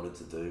really wanted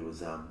to do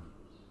was,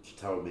 she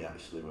told me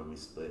actually when we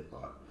split,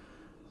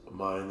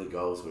 my only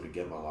goals were to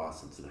get my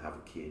license and have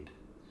a kid.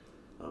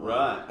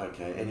 Right.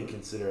 Okay. Any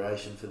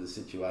consideration for the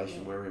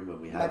situation we're in when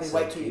we had maybe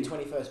wait till your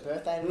 21st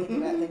birthday and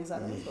think about things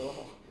like this? Or?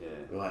 Yeah.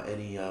 Right.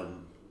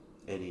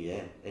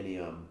 Any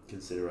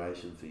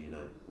consideration for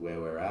where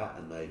we're at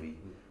and maybe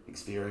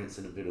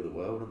experiencing a bit of the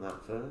world and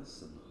that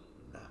first and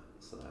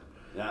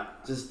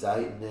just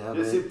dating now.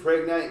 Just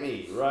impregnate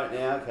me right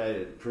now,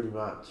 Caden. Pretty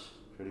much.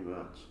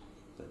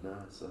 But no,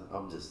 so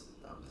I'm just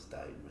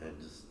dating, man.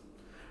 Just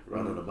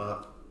running them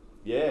up.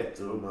 Yeah.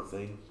 Doing my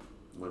thing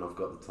when I've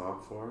got the time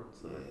for it.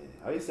 So. Yeah.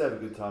 I used to have a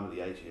good time at the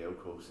AGL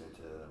call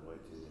centre that I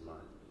worked in my...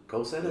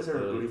 Call centres are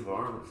a good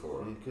environment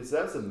for it. Because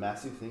that's a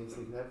massive thing, so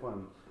you can have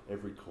one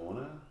every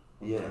corner.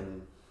 Yeah.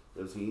 And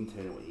there was the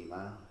internal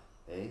email.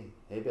 Hey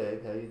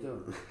babe, how you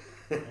doing?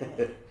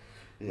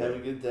 Yeah. Have a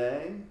good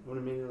day? Want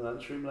to meet in the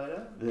lunchroom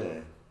later?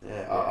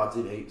 Yeah. I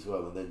did heaps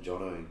well, and then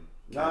Jono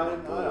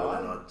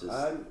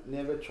I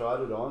never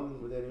tried it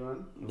on with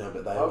anyone. No,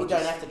 but they Oh, you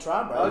don't have to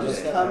try, bro. I You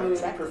just get come in and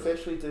attracted.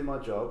 professionally do my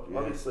job. Yeah.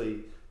 Obviously,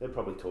 they'd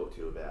probably talk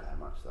to you about how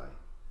much they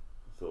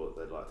thought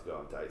they'd like to go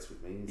on dates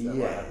with me. Is that what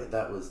Yeah, happened?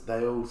 that was.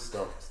 They all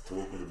stopped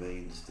talking to me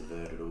and just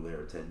diverted all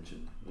their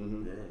attention.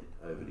 Mhm.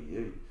 Yeah, over to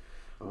you.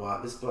 I'm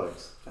like, this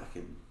bloke's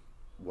fucking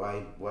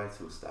way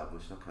too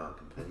established. I can't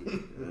compete.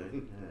 You know?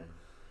 Yeah.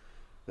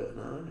 But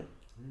no,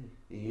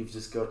 you've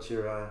just got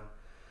your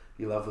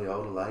lovely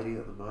older lady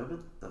at the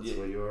moment. That's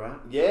where you're at.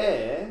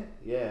 Yeah,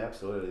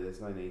 absolutely. There's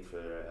no need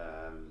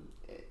for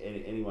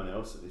anyone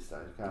else at this stage.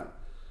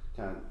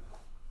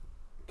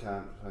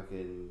 Can't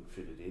fucking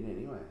fit it in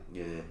anyway.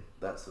 Yeah,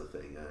 that's the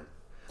thing.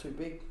 Too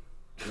big.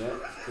 Yeah,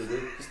 too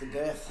big. Just the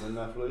girth. Not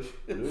enough lube.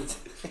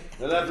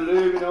 Not enough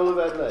lube in all of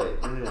Adelaide.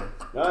 Yeah.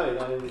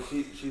 No,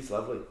 she's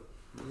lovely.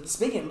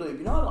 Speaking of lube,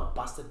 you know I got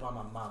busted by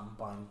my mum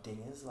buying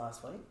dingers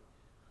last week?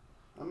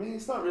 I mean,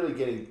 it's not really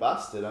getting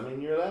busted. I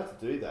mean, you're allowed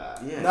to do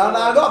that. Yeah. No,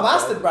 I got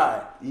busted,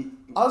 bro. You-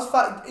 I was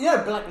fucked. You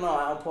know Black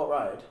Knight on Port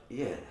Road?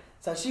 yeah.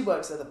 So she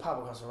works at the pub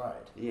across the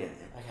road. Yeah.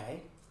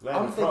 Okay. Land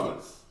I'm of thinking-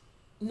 promise.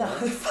 No.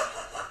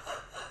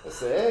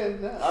 That's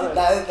it. No, I don't.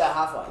 They're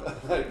halfway.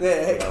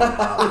 Yeah.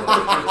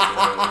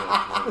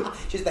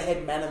 She's the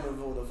head man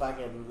of all the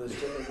fucking the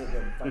strippers and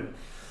the fucking.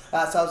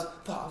 So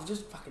I was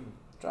just fucking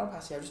drive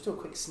past here. I'll just do a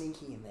quick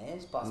sneaky in there,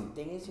 just buy some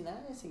dingers, you know,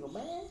 single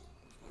man.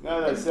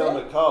 No, they sell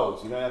them at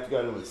Coles. You don't have to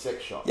go to a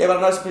sex shop. Yeah, but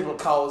I know some people at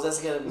Coles.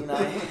 That's gonna, you know.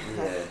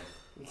 Yeah.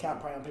 You can't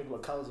prey on people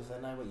at Coles if they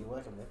know what you're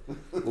working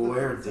with. Well,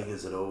 wearing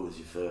dingers at all is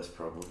your first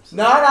problem. So.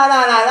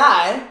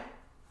 No.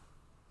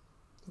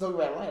 We'll talk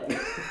about it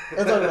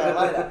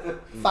later.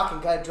 Fucking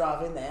go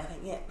drive in there. I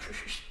think, yeah.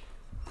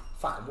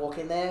 Fucking walk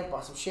in there,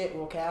 buy some shit,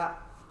 walk out.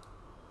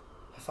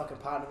 Her fucking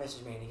partner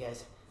messaged me and he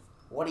goes,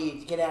 "What do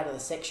you get out of the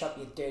sex shop,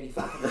 you dirty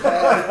fucking perv?"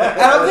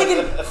 And I'm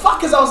thinking, fuck,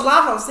 because I was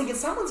laughing. I was thinking,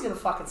 someone's going to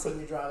fucking see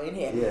me drive in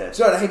here. Yeah.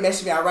 So he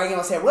messaged me, I rang him,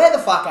 I said, "Where the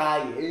fuck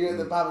are you?" You're at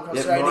the pub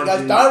across the road. And he mind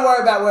goes, you- "Don't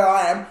worry about where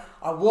I am."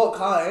 I walk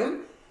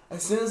home.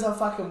 As soon as I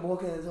fucking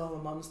walk in the door,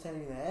 my mum's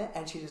standing there,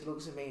 and she just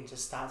looks at me and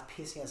just starts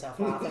pissing herself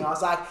laughing. I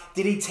was like,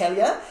 "Did he tell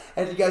you?"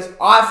 And she goes,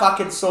 "I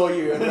fucking saw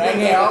you," and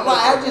rang out. I'm like,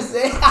 "How'd you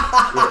see?"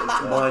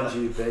 Yeah, mind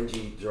you,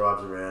 Benji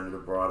drives around in a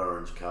bright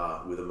orange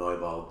car with a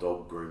mobile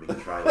dog grooming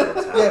trailer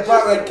attached. Yeah,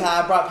 bright red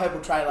car, bright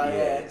purple trailer,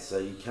 Yeah, yeah. so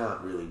you can't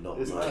really not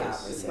There's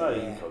notice. no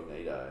Yeah.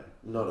 incognito.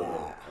 Not at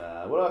all.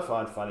 What I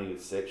find funny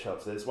with sex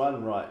shops, there's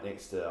one right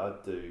next to, I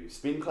do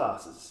spin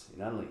classes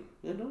in Unley.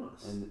 Yeah,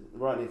 nice. And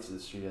right next to the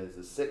studio there's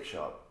a sex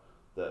shop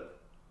that,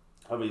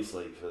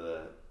 obviously for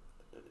the,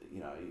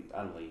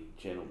 Unley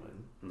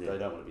gentlemen, Yeah. they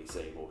don't want to be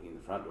seen walking in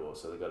the front door,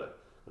 so they've got a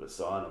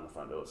sign on the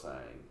front door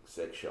saying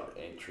sex shop,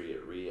 entry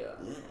at rear.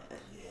 Yeah.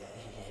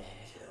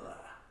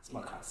 It's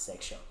my kind of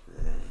sex shop.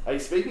 Hey,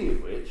 speaking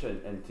of which,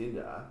 and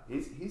Tinder,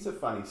 here's a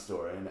funny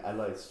story, an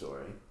Adelaide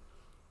story.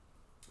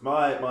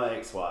 My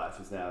ex-wife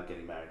is now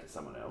getting married to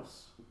someone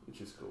else,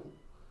 which is cool.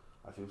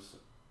 I feel so...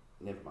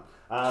 Never mind.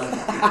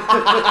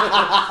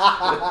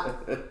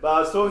 But I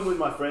was talking with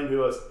my friend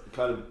who I was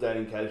kind of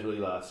dating casually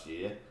last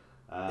year.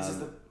 Is this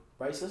the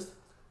racist?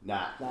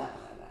 Nah. Nah.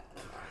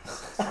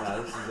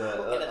 No, this is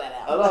Edit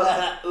that a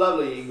out.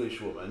 lovely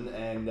English woman,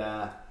 and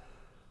I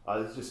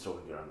was just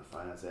talking to her on the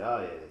phone. I said,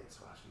 "Oh yeah, that's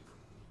why she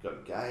got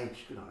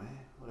engaged. Good on her,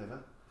 whatever."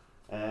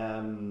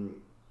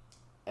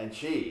 And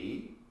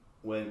she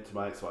went to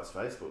my ex-wife's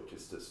Facebook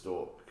just to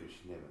stalk because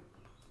she never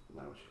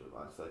know what she looked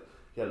like. So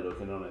she had a look,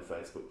 and on her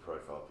Facebook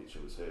profile picture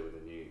was her with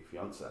a new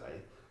fiance.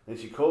 And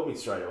she called me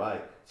straight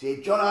away. She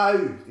said,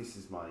 "Jono," this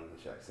is my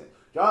English accent.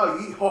 "Jono,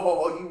 you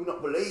will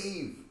not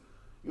believe.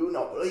 You will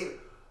not believe.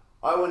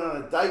 I went on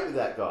a date with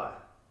that guy."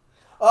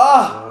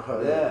 Oh!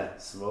 Oh, Yeah.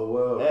 Small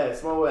world. Yeah,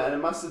 small world. And it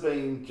must have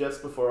been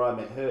just before I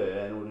met her,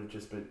 and it would have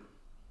just been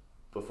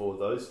before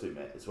those two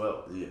met as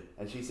well. Yeah.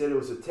 And she said it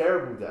was a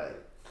terrible day.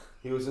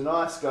 He was a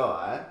nice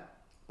guy,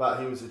 but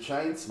he was a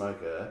chain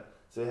smoker,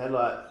 so he had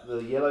like the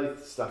yellow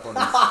stuff on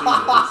his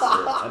fingers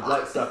and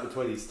black stuff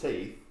between his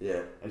teeth.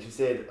 Yeah. And she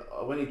said,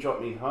 when he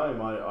dropped me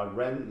home, I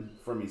ran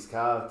from his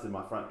car to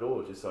my front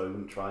door just so he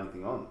wouldn't try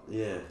anything on.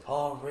 Yeah.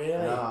 Oh, really?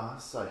 And I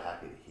was so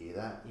happy to hear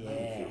that. It made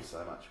Yeah. me feel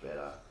so much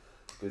better.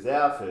 Because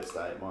our first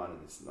date, mine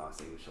and this nice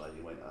English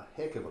lady, went a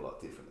heck of a lot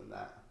different than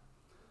that.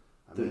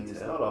 I Do mean, it's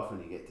tell. not often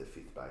you get to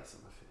fifth base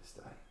on the first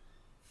day.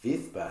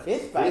 Fifth base.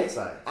 Fifth base?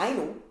 base.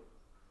 Anal?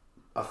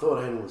 I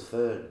thought anal was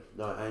third.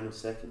 No, anal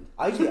second.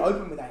 I usually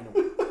open with anal.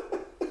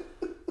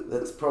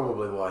 That's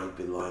probably why you've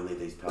been lonely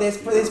these past There's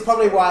few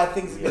probably months. why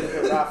things have been a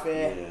bit rough,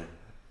 yeah.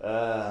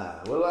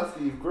 Yeah. Well, after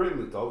you've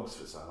groomed the dogs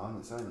for so long,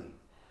 it's only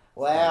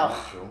Wow.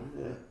 natural.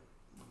 Yeah.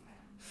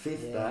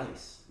 Fifth Yeah.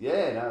 base.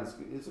 Yeah, no,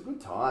 it's a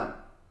good time.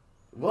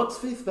 What's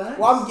fifth base?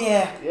 Well,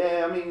 yeah.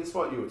 Yeah, I mean, it's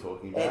what you were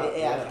talking about.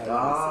 Yeah, okay.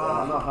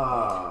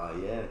 Ah,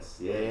 yes.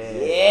 Yeah.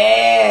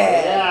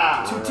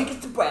 Yeah. 2 tickets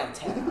to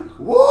Browntown.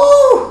 Woo!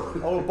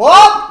 Oh,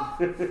 Bob!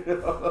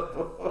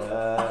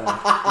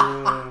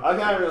 I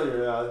can't really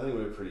remember. I think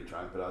we were pretty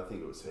drunk, but I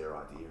think it was her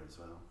idea as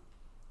well.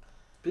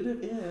 Bit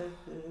of, yeah.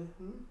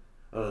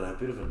 I don't know,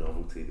 bit of a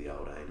novelty, the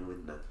old anal,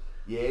 isn't it?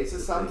 Yeah, it's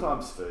just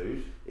sometimes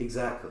food.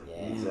 Exactly,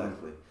 Yeah.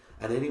 exactly.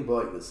 And any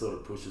bloke that sort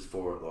of pushes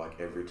for it like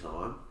every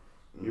time,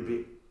 you're a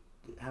bit.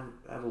 Have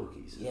a look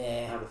at yourself.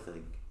 Yeah. Have a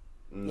think.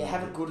 Yeah,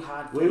 have a good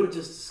hard We think. were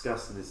just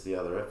discussing this the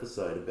other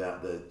episode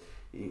about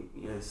you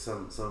know,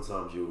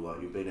 sometimes you'll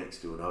be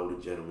next to an older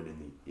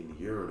gentleman in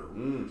the urinal,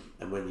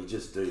 and when you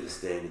just do the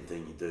standard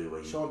thing you do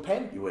where Sean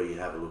Penn. where you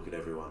have a look at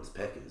everyone's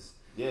peckers,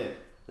 Yeah.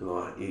 and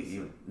like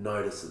you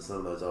notice that some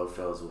of those old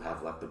fellas will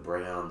have like the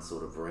brown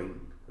sort of ring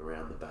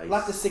around the base,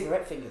 Like the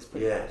cigarette fingers,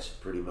 pretty much.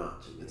 pretty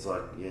much. It's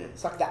like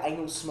It's like the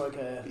anal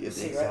smoker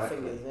cigarette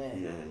fingers,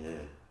 yeah. yeah.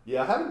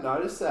 Yeah, I haven't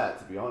noticed that,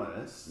 to be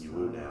honest. You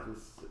will now.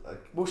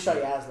 We'll show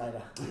you ours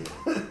later.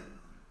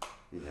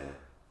 Yeah.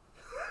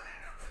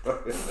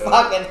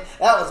 Fucking,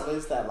 that was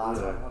loose that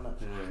last one,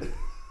 wasn't it?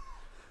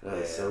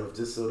 No, so we've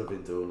just sort of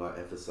been doing like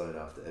episode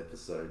after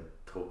episode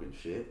talking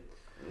shit,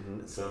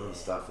 and some of the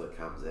stuff that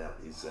comes out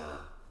is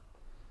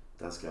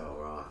does go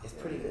alright. It's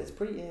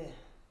pretty, yeah.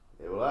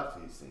 Yeah, well,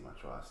 after you see my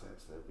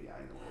triceps, there'll be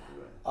anal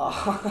everywhere.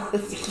 Oh,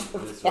 Just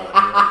right here on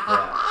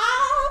the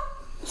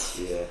couch.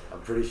 Yeah,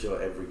 I'm pretty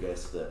sure every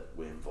guest that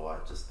we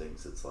invite just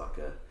thinks it's like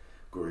a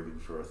grooming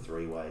for a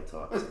three-way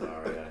type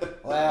scenario.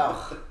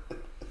 wow.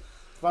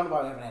 It's wonder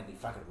why we haven't had any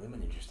fucking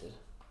women interested.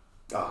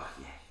 Oh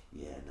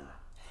yeah, no.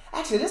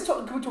 Actually,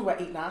 can we talk about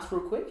eating ass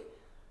real quick?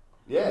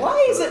 Yeah.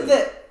 Why is it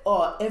absolutely.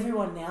 that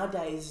everyone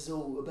nowadays is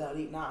all about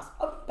eating ass?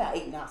 I'm about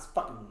eating ass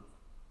fucking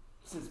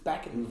since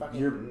back in fucking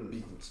You're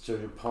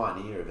a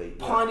pioneer of eating.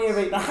 pioneer of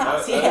eating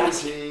ass, yeah.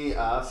 OG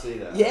ass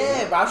eater.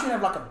 Yeah, but I should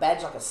have like a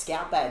badge, like a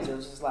scout badge. It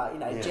was just like,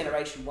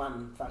 generation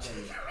 1 fucking.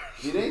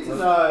 You need to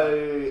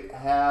know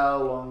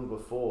how long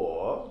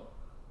before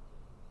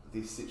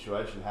this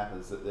situation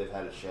happens that they've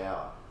had a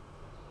shower.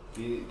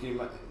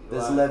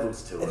 There's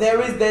levels to it.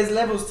 There's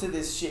levels to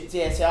this shit.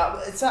 Yeah,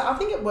 so I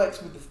think it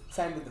works with the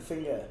same with the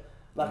finger.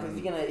 Like if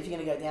you're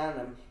gonna go down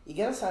them, you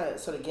gotta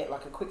sort of get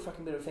like a quick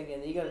fucking bit of finger,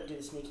 and then you gotta do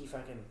the sneaky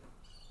fucking.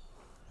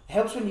 It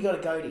helps when you got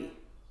a goatee.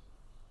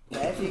 Yeah,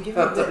 if you give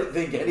I it don't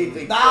think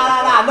anything.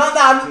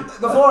 no,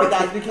 before it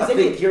does, because then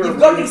you've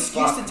got an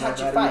excuse to touch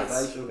your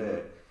face. Facial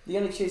hair. You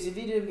got an excuse if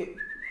you do get,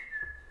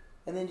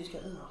 and then just go.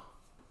 Oh.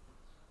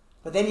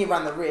 But then you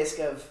run the risk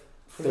of.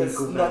 It's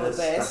Fecal not the matter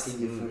best. stuck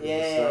in your fucking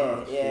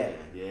Yeah.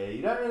 Yeah,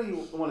 you don't really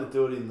want to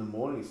do it in the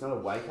morning. It's not a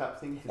wake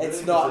up thing to do.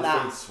 It's not, There's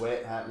nah. been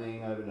sweat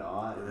happening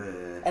overnight.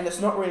 Yeah. And it's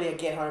not really a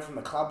get home from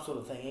the club sort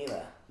of thing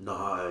either.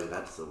 No,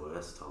 that's the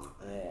worst time.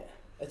 Yeah.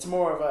 It's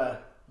more of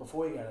a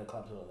before you go to the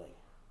club sort of thing.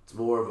 It's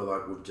more of a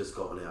like we've just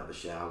gotten out of the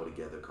shower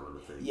together kind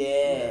of thing.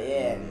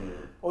 Yeah.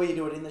 Or you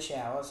do it in the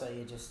shower, so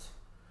you just.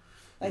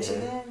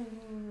 Actually,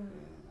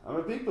 I'm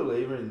a big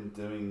believer in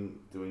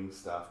doing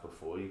stuff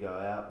before you go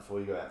out for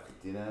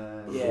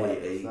dinner. Before you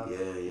Yeah. eat, Stuff. yeah.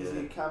 Because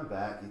you come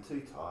back, you're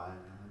too tired.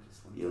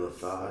 You're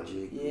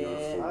lethargic. Yeah. You're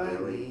full I don't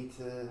belly. need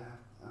to. I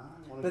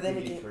don't want But to then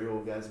give you again- 3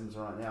 orgasms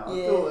right now. I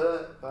Yeah. feel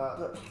it, but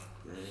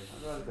Yeah.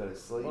 I'd rather go to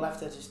sleep. we'll have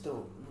to just do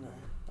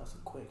it, nice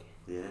and quick.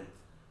 Yeah.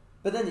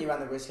 But then you run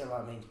the risk of,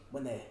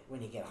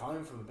 when you get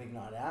home from a big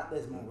night out,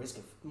 there's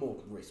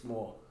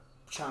more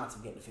chance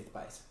of getting to fifth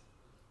base.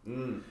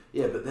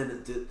 Yeah, but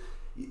then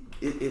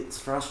it's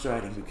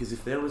frustrating because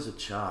if there was a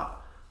chart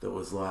that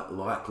was like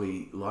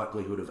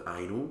likelihood of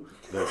anal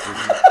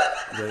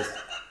versus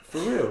for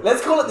real.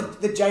 Let's call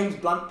it the James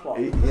Blunt plot.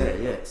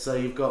 Yeah. So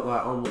you've got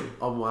like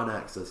on one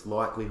axis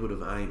likelihood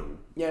of anal,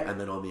 and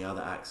then on the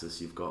other axis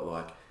you've got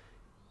like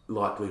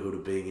likelihood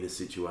of being in a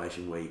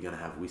situation where you're going to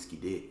have whiskey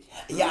dick.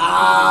 Yeah.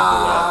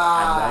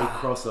 And they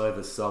cross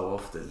over so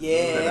often.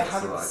 Yeah, that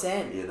it's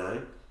 100%.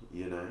 Like,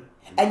 you know.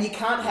 And you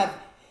can't have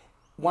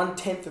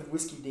 1/10 of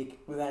whiskey dick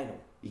with anal.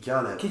 You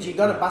can't have... Because you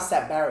got to bust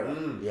that barrier.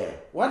 Yeah.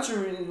 Once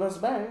you're in bust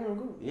the barrier, you're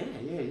good.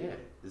 Yeah.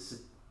 This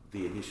is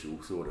the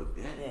initial sort of...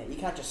 Yeah, you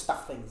can't just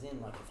stuff things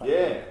in like a fucking...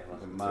 Yeah,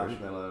 like a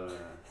marshmallow.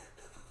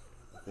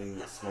 Thing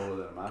that's smaller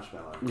than a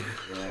marshmallow.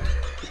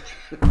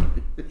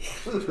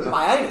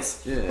 My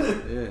anus.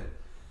 Yeah.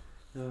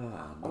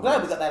 I'm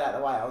glad we got that out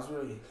of the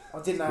way.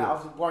 I didn't know. I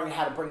was worrying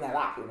how to bring that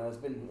up. It's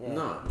been. Yeah.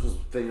 No, just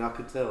thing I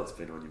could tell it's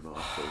been on your mind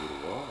for a little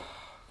while.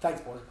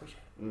 Thanks, boys. Appreciate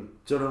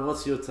it. Jono,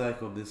 what's your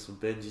take on this one?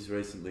 Benji's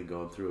recently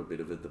gone through a bit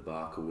of a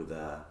debacle with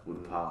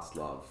past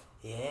love.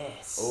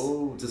 Yes.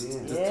 Oh, Just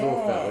yeah.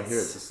 talk about it here.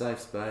 It's a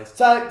safe space.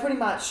 So pretty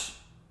much,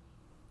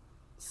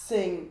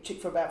 seeing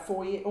chick for about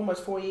 4 years,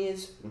 almost 4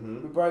 years.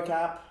 Mm-hmm. We broke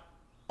up,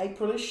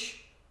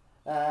 April-ish.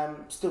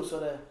 Still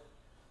sort of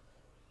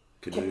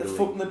kept the Canoodling.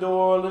 foot in the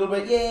door a little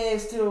bit. Yeah,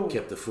 still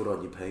Kept the foot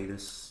on your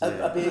penis.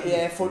 a bit.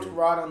 Yeah, foot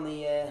right on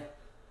the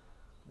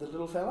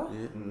little fella.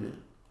 Yeah. Mm-hmm.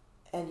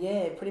 And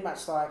yeah, pretty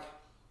much like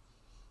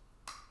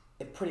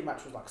it pretty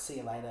much was like see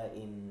you later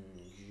in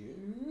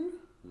June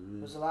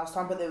was the last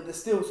time, but there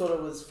still sort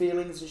of was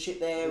feelings and shit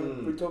there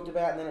we talked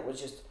about, and then it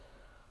was just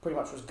pretty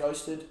much was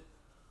ghosted.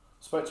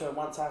 Spoke to her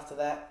once after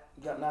that,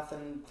 got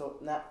nothing,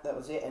 thought nah, that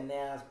was it, and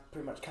now it's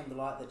pretty much come to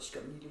light that she's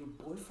got a new little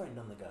boyfriend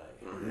on the go.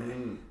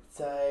 Mm-hmm.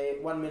 So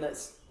 1 minute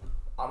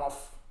I'm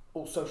off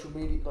all social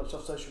media,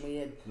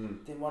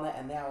 didn't want it,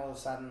 and now all of a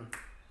sudden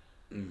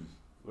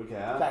Look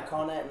out. back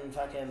on it and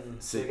fucking...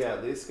 Check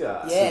out this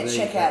guy. Yeah, So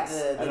check out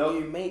the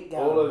new meat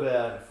going. All of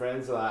our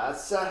friends are like, I'm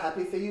so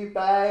happy for you,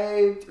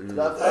 babe.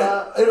 Love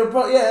that. It'll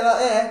probably...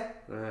 Yeah.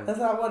 Yeah. That's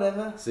like,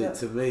 whatever. See, Yeah.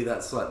 to me,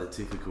 that's like the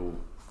typical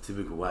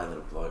way that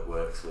a bloke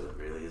works with it,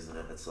 really, isn't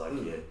it? It's like,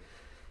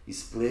 you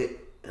split,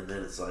 and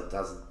then it's like,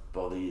 doesn't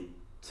bother you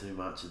too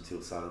much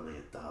until suddenly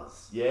it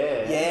does.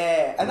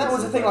 Yeah, and that That's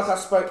was the the thing, like I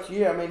best. spoke to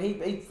you, I mean, he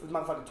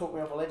motherfucking talked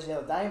me off a ledge the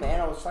other day,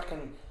 man. I was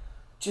fucking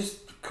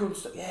just couldn't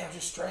stop, I was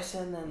just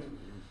stressing and...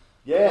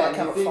 Yeah, Like,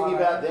 and you're thinking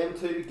about them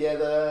two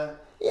together.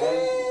 Yeah,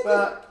 and,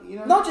 but, you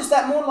know... Not just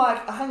that, more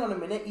like, hang on a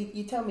minute,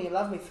 you tell me you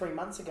love me 3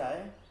 months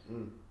ago,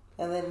 and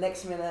then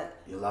next minute...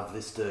 You love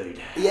this dude.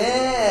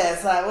 Yeah,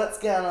 it's like, what's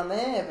going on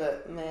there?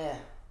 But, man...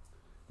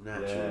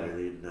 Natural,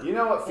 really, isn't it? You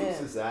know what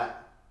fixes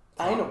that?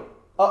 Anal.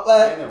 Oh,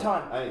 Anal.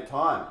 time. Hey,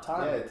 time.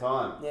 Time. Yeah,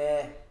 time.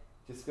 Yeah.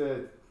 Just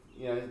gotta,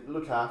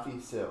 look after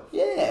yourself.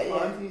 Yeah,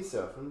 Look after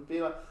yourself and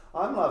be like,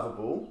 I'm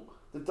lovable.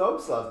 The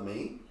dogs love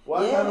me.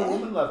 Why can't a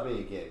woman love me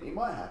again? It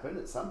might happen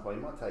at some point.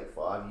 It might take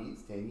 5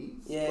 years, 10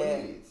 years,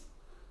 20 years.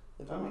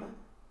 I mean,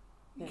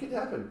 it could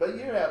happen. But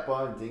you're out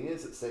buying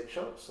dingers at sex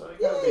shops, so it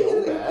can't be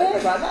all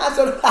bad.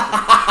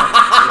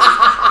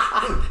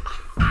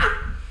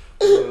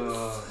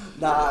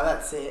 Nah,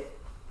 that's it.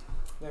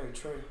 Very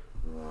true.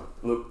 Right.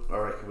 Look, I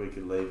reckon we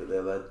can leave it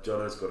there, lad.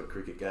 Jono's got a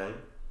cricket game.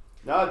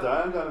 No, I don't.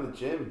 I'm going to the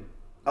gym.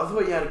 I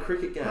thought you had a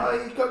cricket game. No,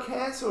 it got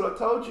cancelled. I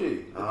told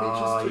you. The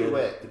pitch is too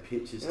wet. The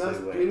pitch is It's a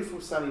too wet. beautiful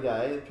sunny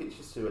day. The pitch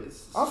is too wet.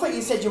 I thought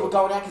you said you were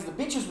going out because the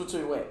bitches were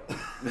too wet.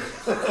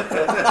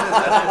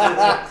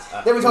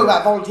 Then we talk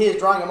about volunteers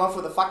drying them off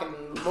with a fucking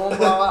lawn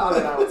blower. I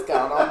don't know what's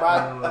going on,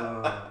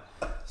 bro.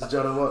 So,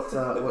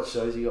 Jono, what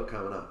shows you got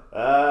coming up?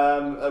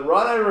 A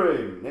Rhino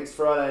Room next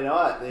Friday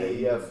night,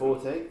 the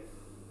 14th.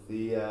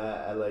 The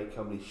Adelaide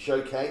Comedy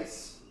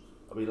Showcase.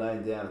 I'll be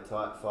laying down a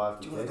tight 5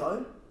 to 10. Do you want to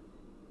go?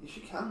 You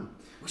should come.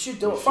 We should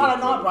do it.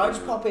 Friday night, bro.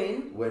 Just pop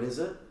in. When is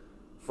it?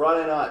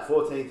 Friday night,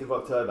 14th of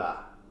October.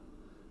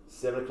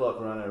 7 o'clock,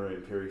 Rhino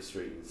Room, Perry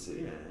Street in the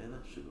city. Yeah,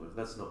 that should work.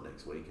 That's not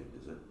next weekend,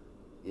 is it?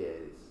 Yeah,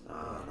 it is.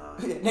 Oh,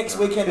 no. Next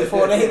weekend, the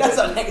 14th. That's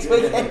not next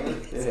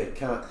weekend. Yeah,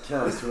 can't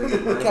swing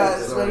it. Mate. Can't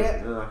Sorry. swing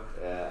it. No.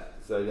 Yeah,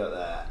 so we got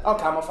that. I'll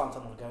come. I'll find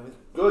someone to go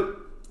with. Good.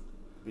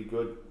 Be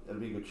good. It'll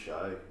be a good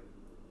show.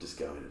 Just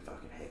go in and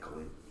fucking heckle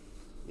him.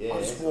 Yeah.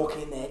 I'll just walk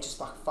in there, just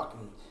like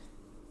fucking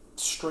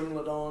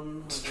stringlet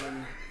on.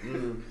 And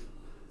then...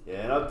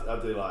 Yeah, and I'll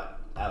do like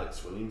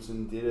Alex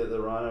Williamson did at the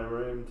Rhino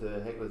Room to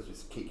hecklers,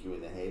 just kick you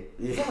in the head.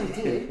 Is that what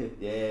he did?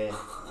 Yeah.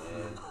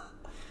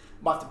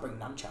 Might have to bring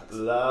nunchucks.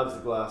 Loves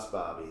the glass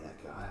Barbie,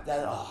 that guy.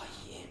 Oh,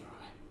 yeah,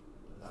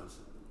 bro. Loves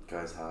it.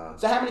 Goes hard.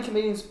 So how many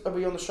comedians are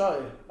we on the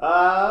show?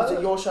 Is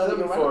it your show that there'll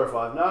you're be 4 running?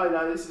 or 5.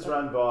 No, this is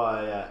run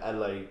by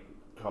Adelaide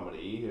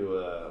Comedy, who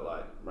are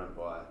like run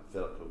by a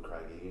fella called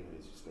Craig Egan,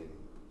 who's just been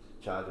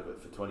in charge of it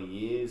for 20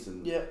 years,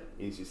 and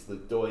he's just the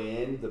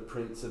doyen, the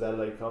prince of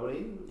Adelaide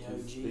Comedy.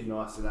 He's been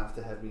nice enough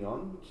to have me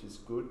on, which is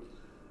good.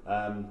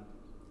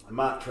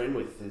 Mark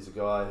Trenwith is a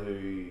guy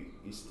who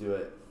used to do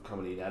a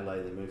comedy in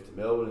Adelaide, then moved to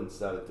Melbourne and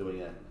started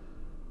doing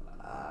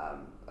a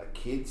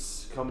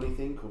kids comedy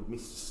thing called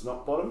Mr.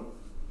 Snotbottom,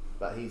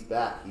 but he's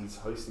back. He's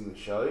hosting the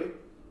show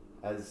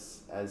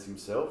as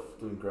himself,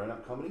 doing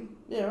grown-up comedy.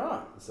 Yeah,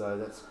 right. So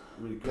that's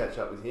really catch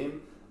up with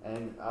him,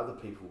 and other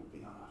people will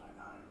be on. I don't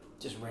know.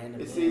 Just random.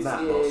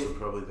 Matt Moss will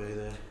probably be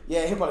there.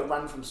 Yeah, he'll probably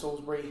run from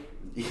Salisbury.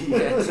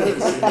 Yeah,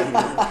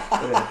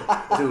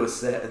 do a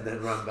set and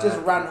then run back.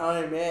 Just run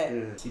home, yeah.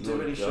 Do you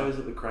do any shows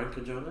at the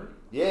Cranker, Jono?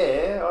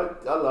 Yeah,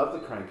 I love the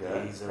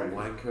Cranker. He's a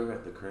wanker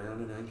at the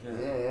Crown and Anchor.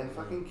 Yeah,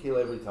 fucking kill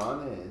every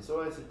time there. It's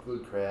always a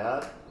good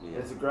crowd. Yeah.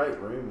 It's a great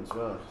room as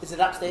well. Is it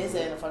upstairs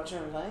there in the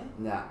function room, eh?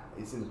 Nah,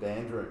 it's in the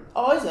band room.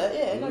 Oh, is it?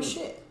 Yeah, no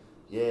shit.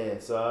 Yeah,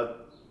 so I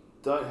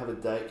don't have a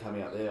date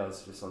coming up there. I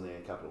was just on there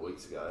a couple of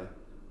weeks ago.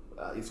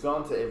 It's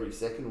gone to every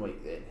second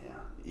week there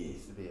now. It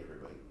used to be every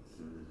week.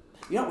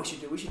 You know what we should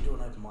do? We should do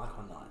an open mic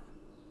one night.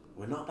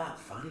 We're not that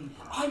funny,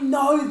 bro. I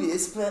know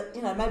this, but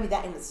maybe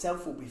that in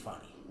itself will be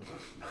funny.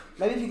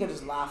 Maybe if you can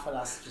just laugh at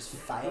us just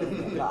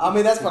failing. I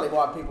mean, that's probably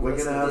why people. We're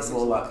gonna have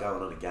more like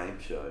going on a game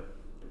show.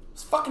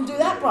 Let's fucking do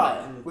that,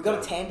 bro. We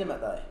got to tandem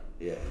it though.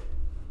 Yeah.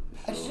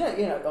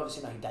 Actually,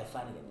 obviously, know who Dave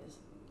Flanagan is.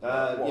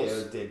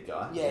 A dead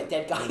guy. Yeah,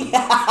 dead guy.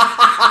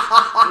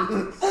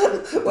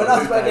 When I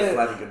was working Dave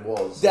Flanagan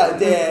was.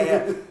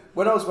 Yeah.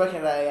 When I was working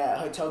at a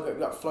hotel group,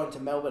 we got flown to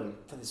Melbourne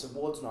for this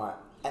awards night,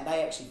 and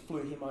they actually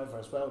flew him over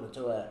as well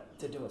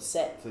to do a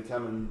set. To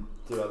come and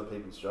do other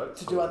people's jokes.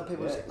 To do other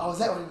people's. Yeah. Oh, is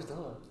that what he was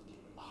doing?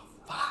 Oh,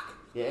 fuck.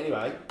 Yeah.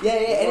 Anyway. Yeah.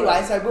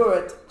 Anyway, so we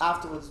were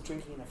afterwards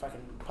drinking in a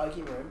fucking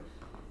pokey room,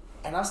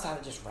 and I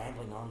started just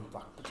rambling on,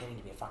 like pretending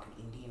to be a fucking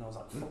Indian. I was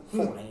like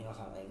 14 or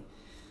something.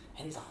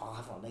 And he's like, I'll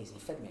have one of these. And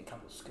he fed me a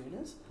couple of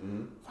schooners.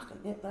 Mm-hmm.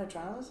 Fucking, no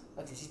dramas.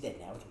 Like, he's dead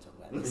now, we can talk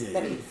about this.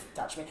 Then he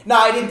touched me. No,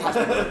 he didn't touch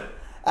me.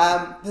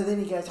 But then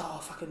he goes, oh,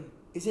 fucking,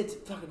 is it,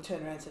 fucking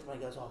turn around and said to me,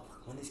 he goes, oh,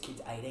 fuck, when this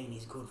kid's 18,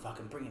 he's good,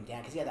 fucking bring him down.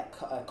 Because he had that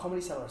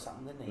Comedy Cellar or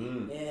something,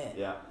 didn't he?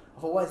 Yeah.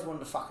 I've always wanted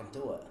to fucking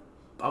do it.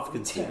 I've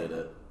considered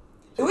it.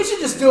 We should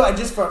just do it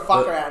just for a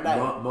fuck around, eh?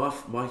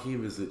 My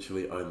humour's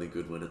literally only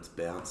good when it's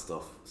bounced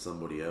off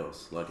somebody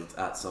else. Like it's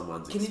at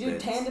someone's Can expense. you do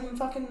tandem and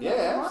fucking...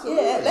 Yeah,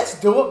 absolutely. Yeah, let's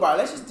do it, bro.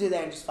 Let's just do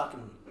that and just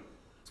fucking...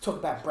 talk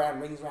about brown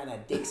rings around our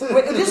dicks.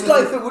 We'll just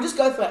go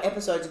through our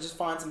episodes and just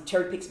find some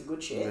cherry pick some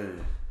good shit.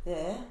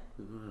 Yeah.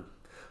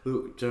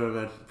 Look, Jono,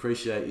 man,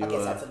 appreciate you. I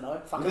guess that's a no.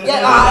 Fuck it.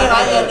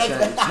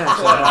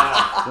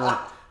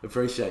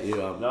 Appreciate you.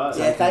 No,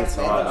 yeah, thanks,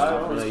 man.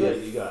 I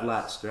appreciate you guys.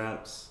 Flat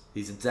straps.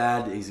 He's a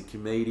dad. He's a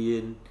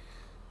comedian.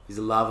 He's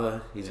a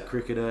lover. He's a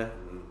cricketer.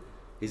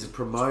 He's a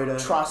promoter.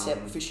 Tricep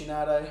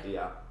aficionado.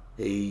 Yeah.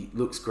 He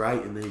looks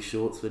great in these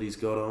shorts that he's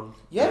got on.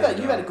 You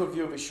had a good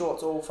view of his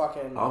shorts, all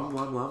fucking...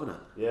 I'm loving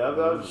it. Yeah,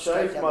 I've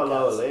shaved my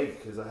lower guts. leg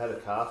because I had a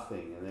calf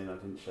thing and then I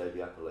didn't shave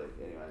the upper leg.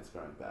 Anyway, it's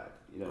growing back.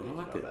 You don't need to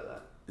know about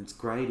that. It's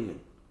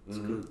gradient. It's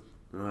good.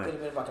 Right. Got a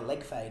bit of like a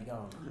leg fade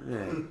going.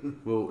 Yeah.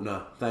 Well,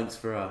 no. Thanks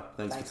for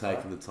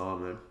taking the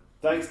time, man.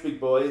 Thanks, big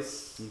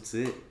boys. That's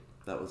it.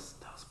 That was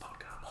a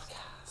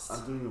podcast.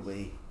 I'm doing a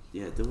wee.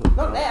 Yeah, do it.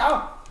 Not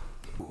now.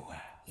 Ooh, wow.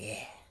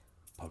 Yeah.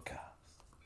 Podcast.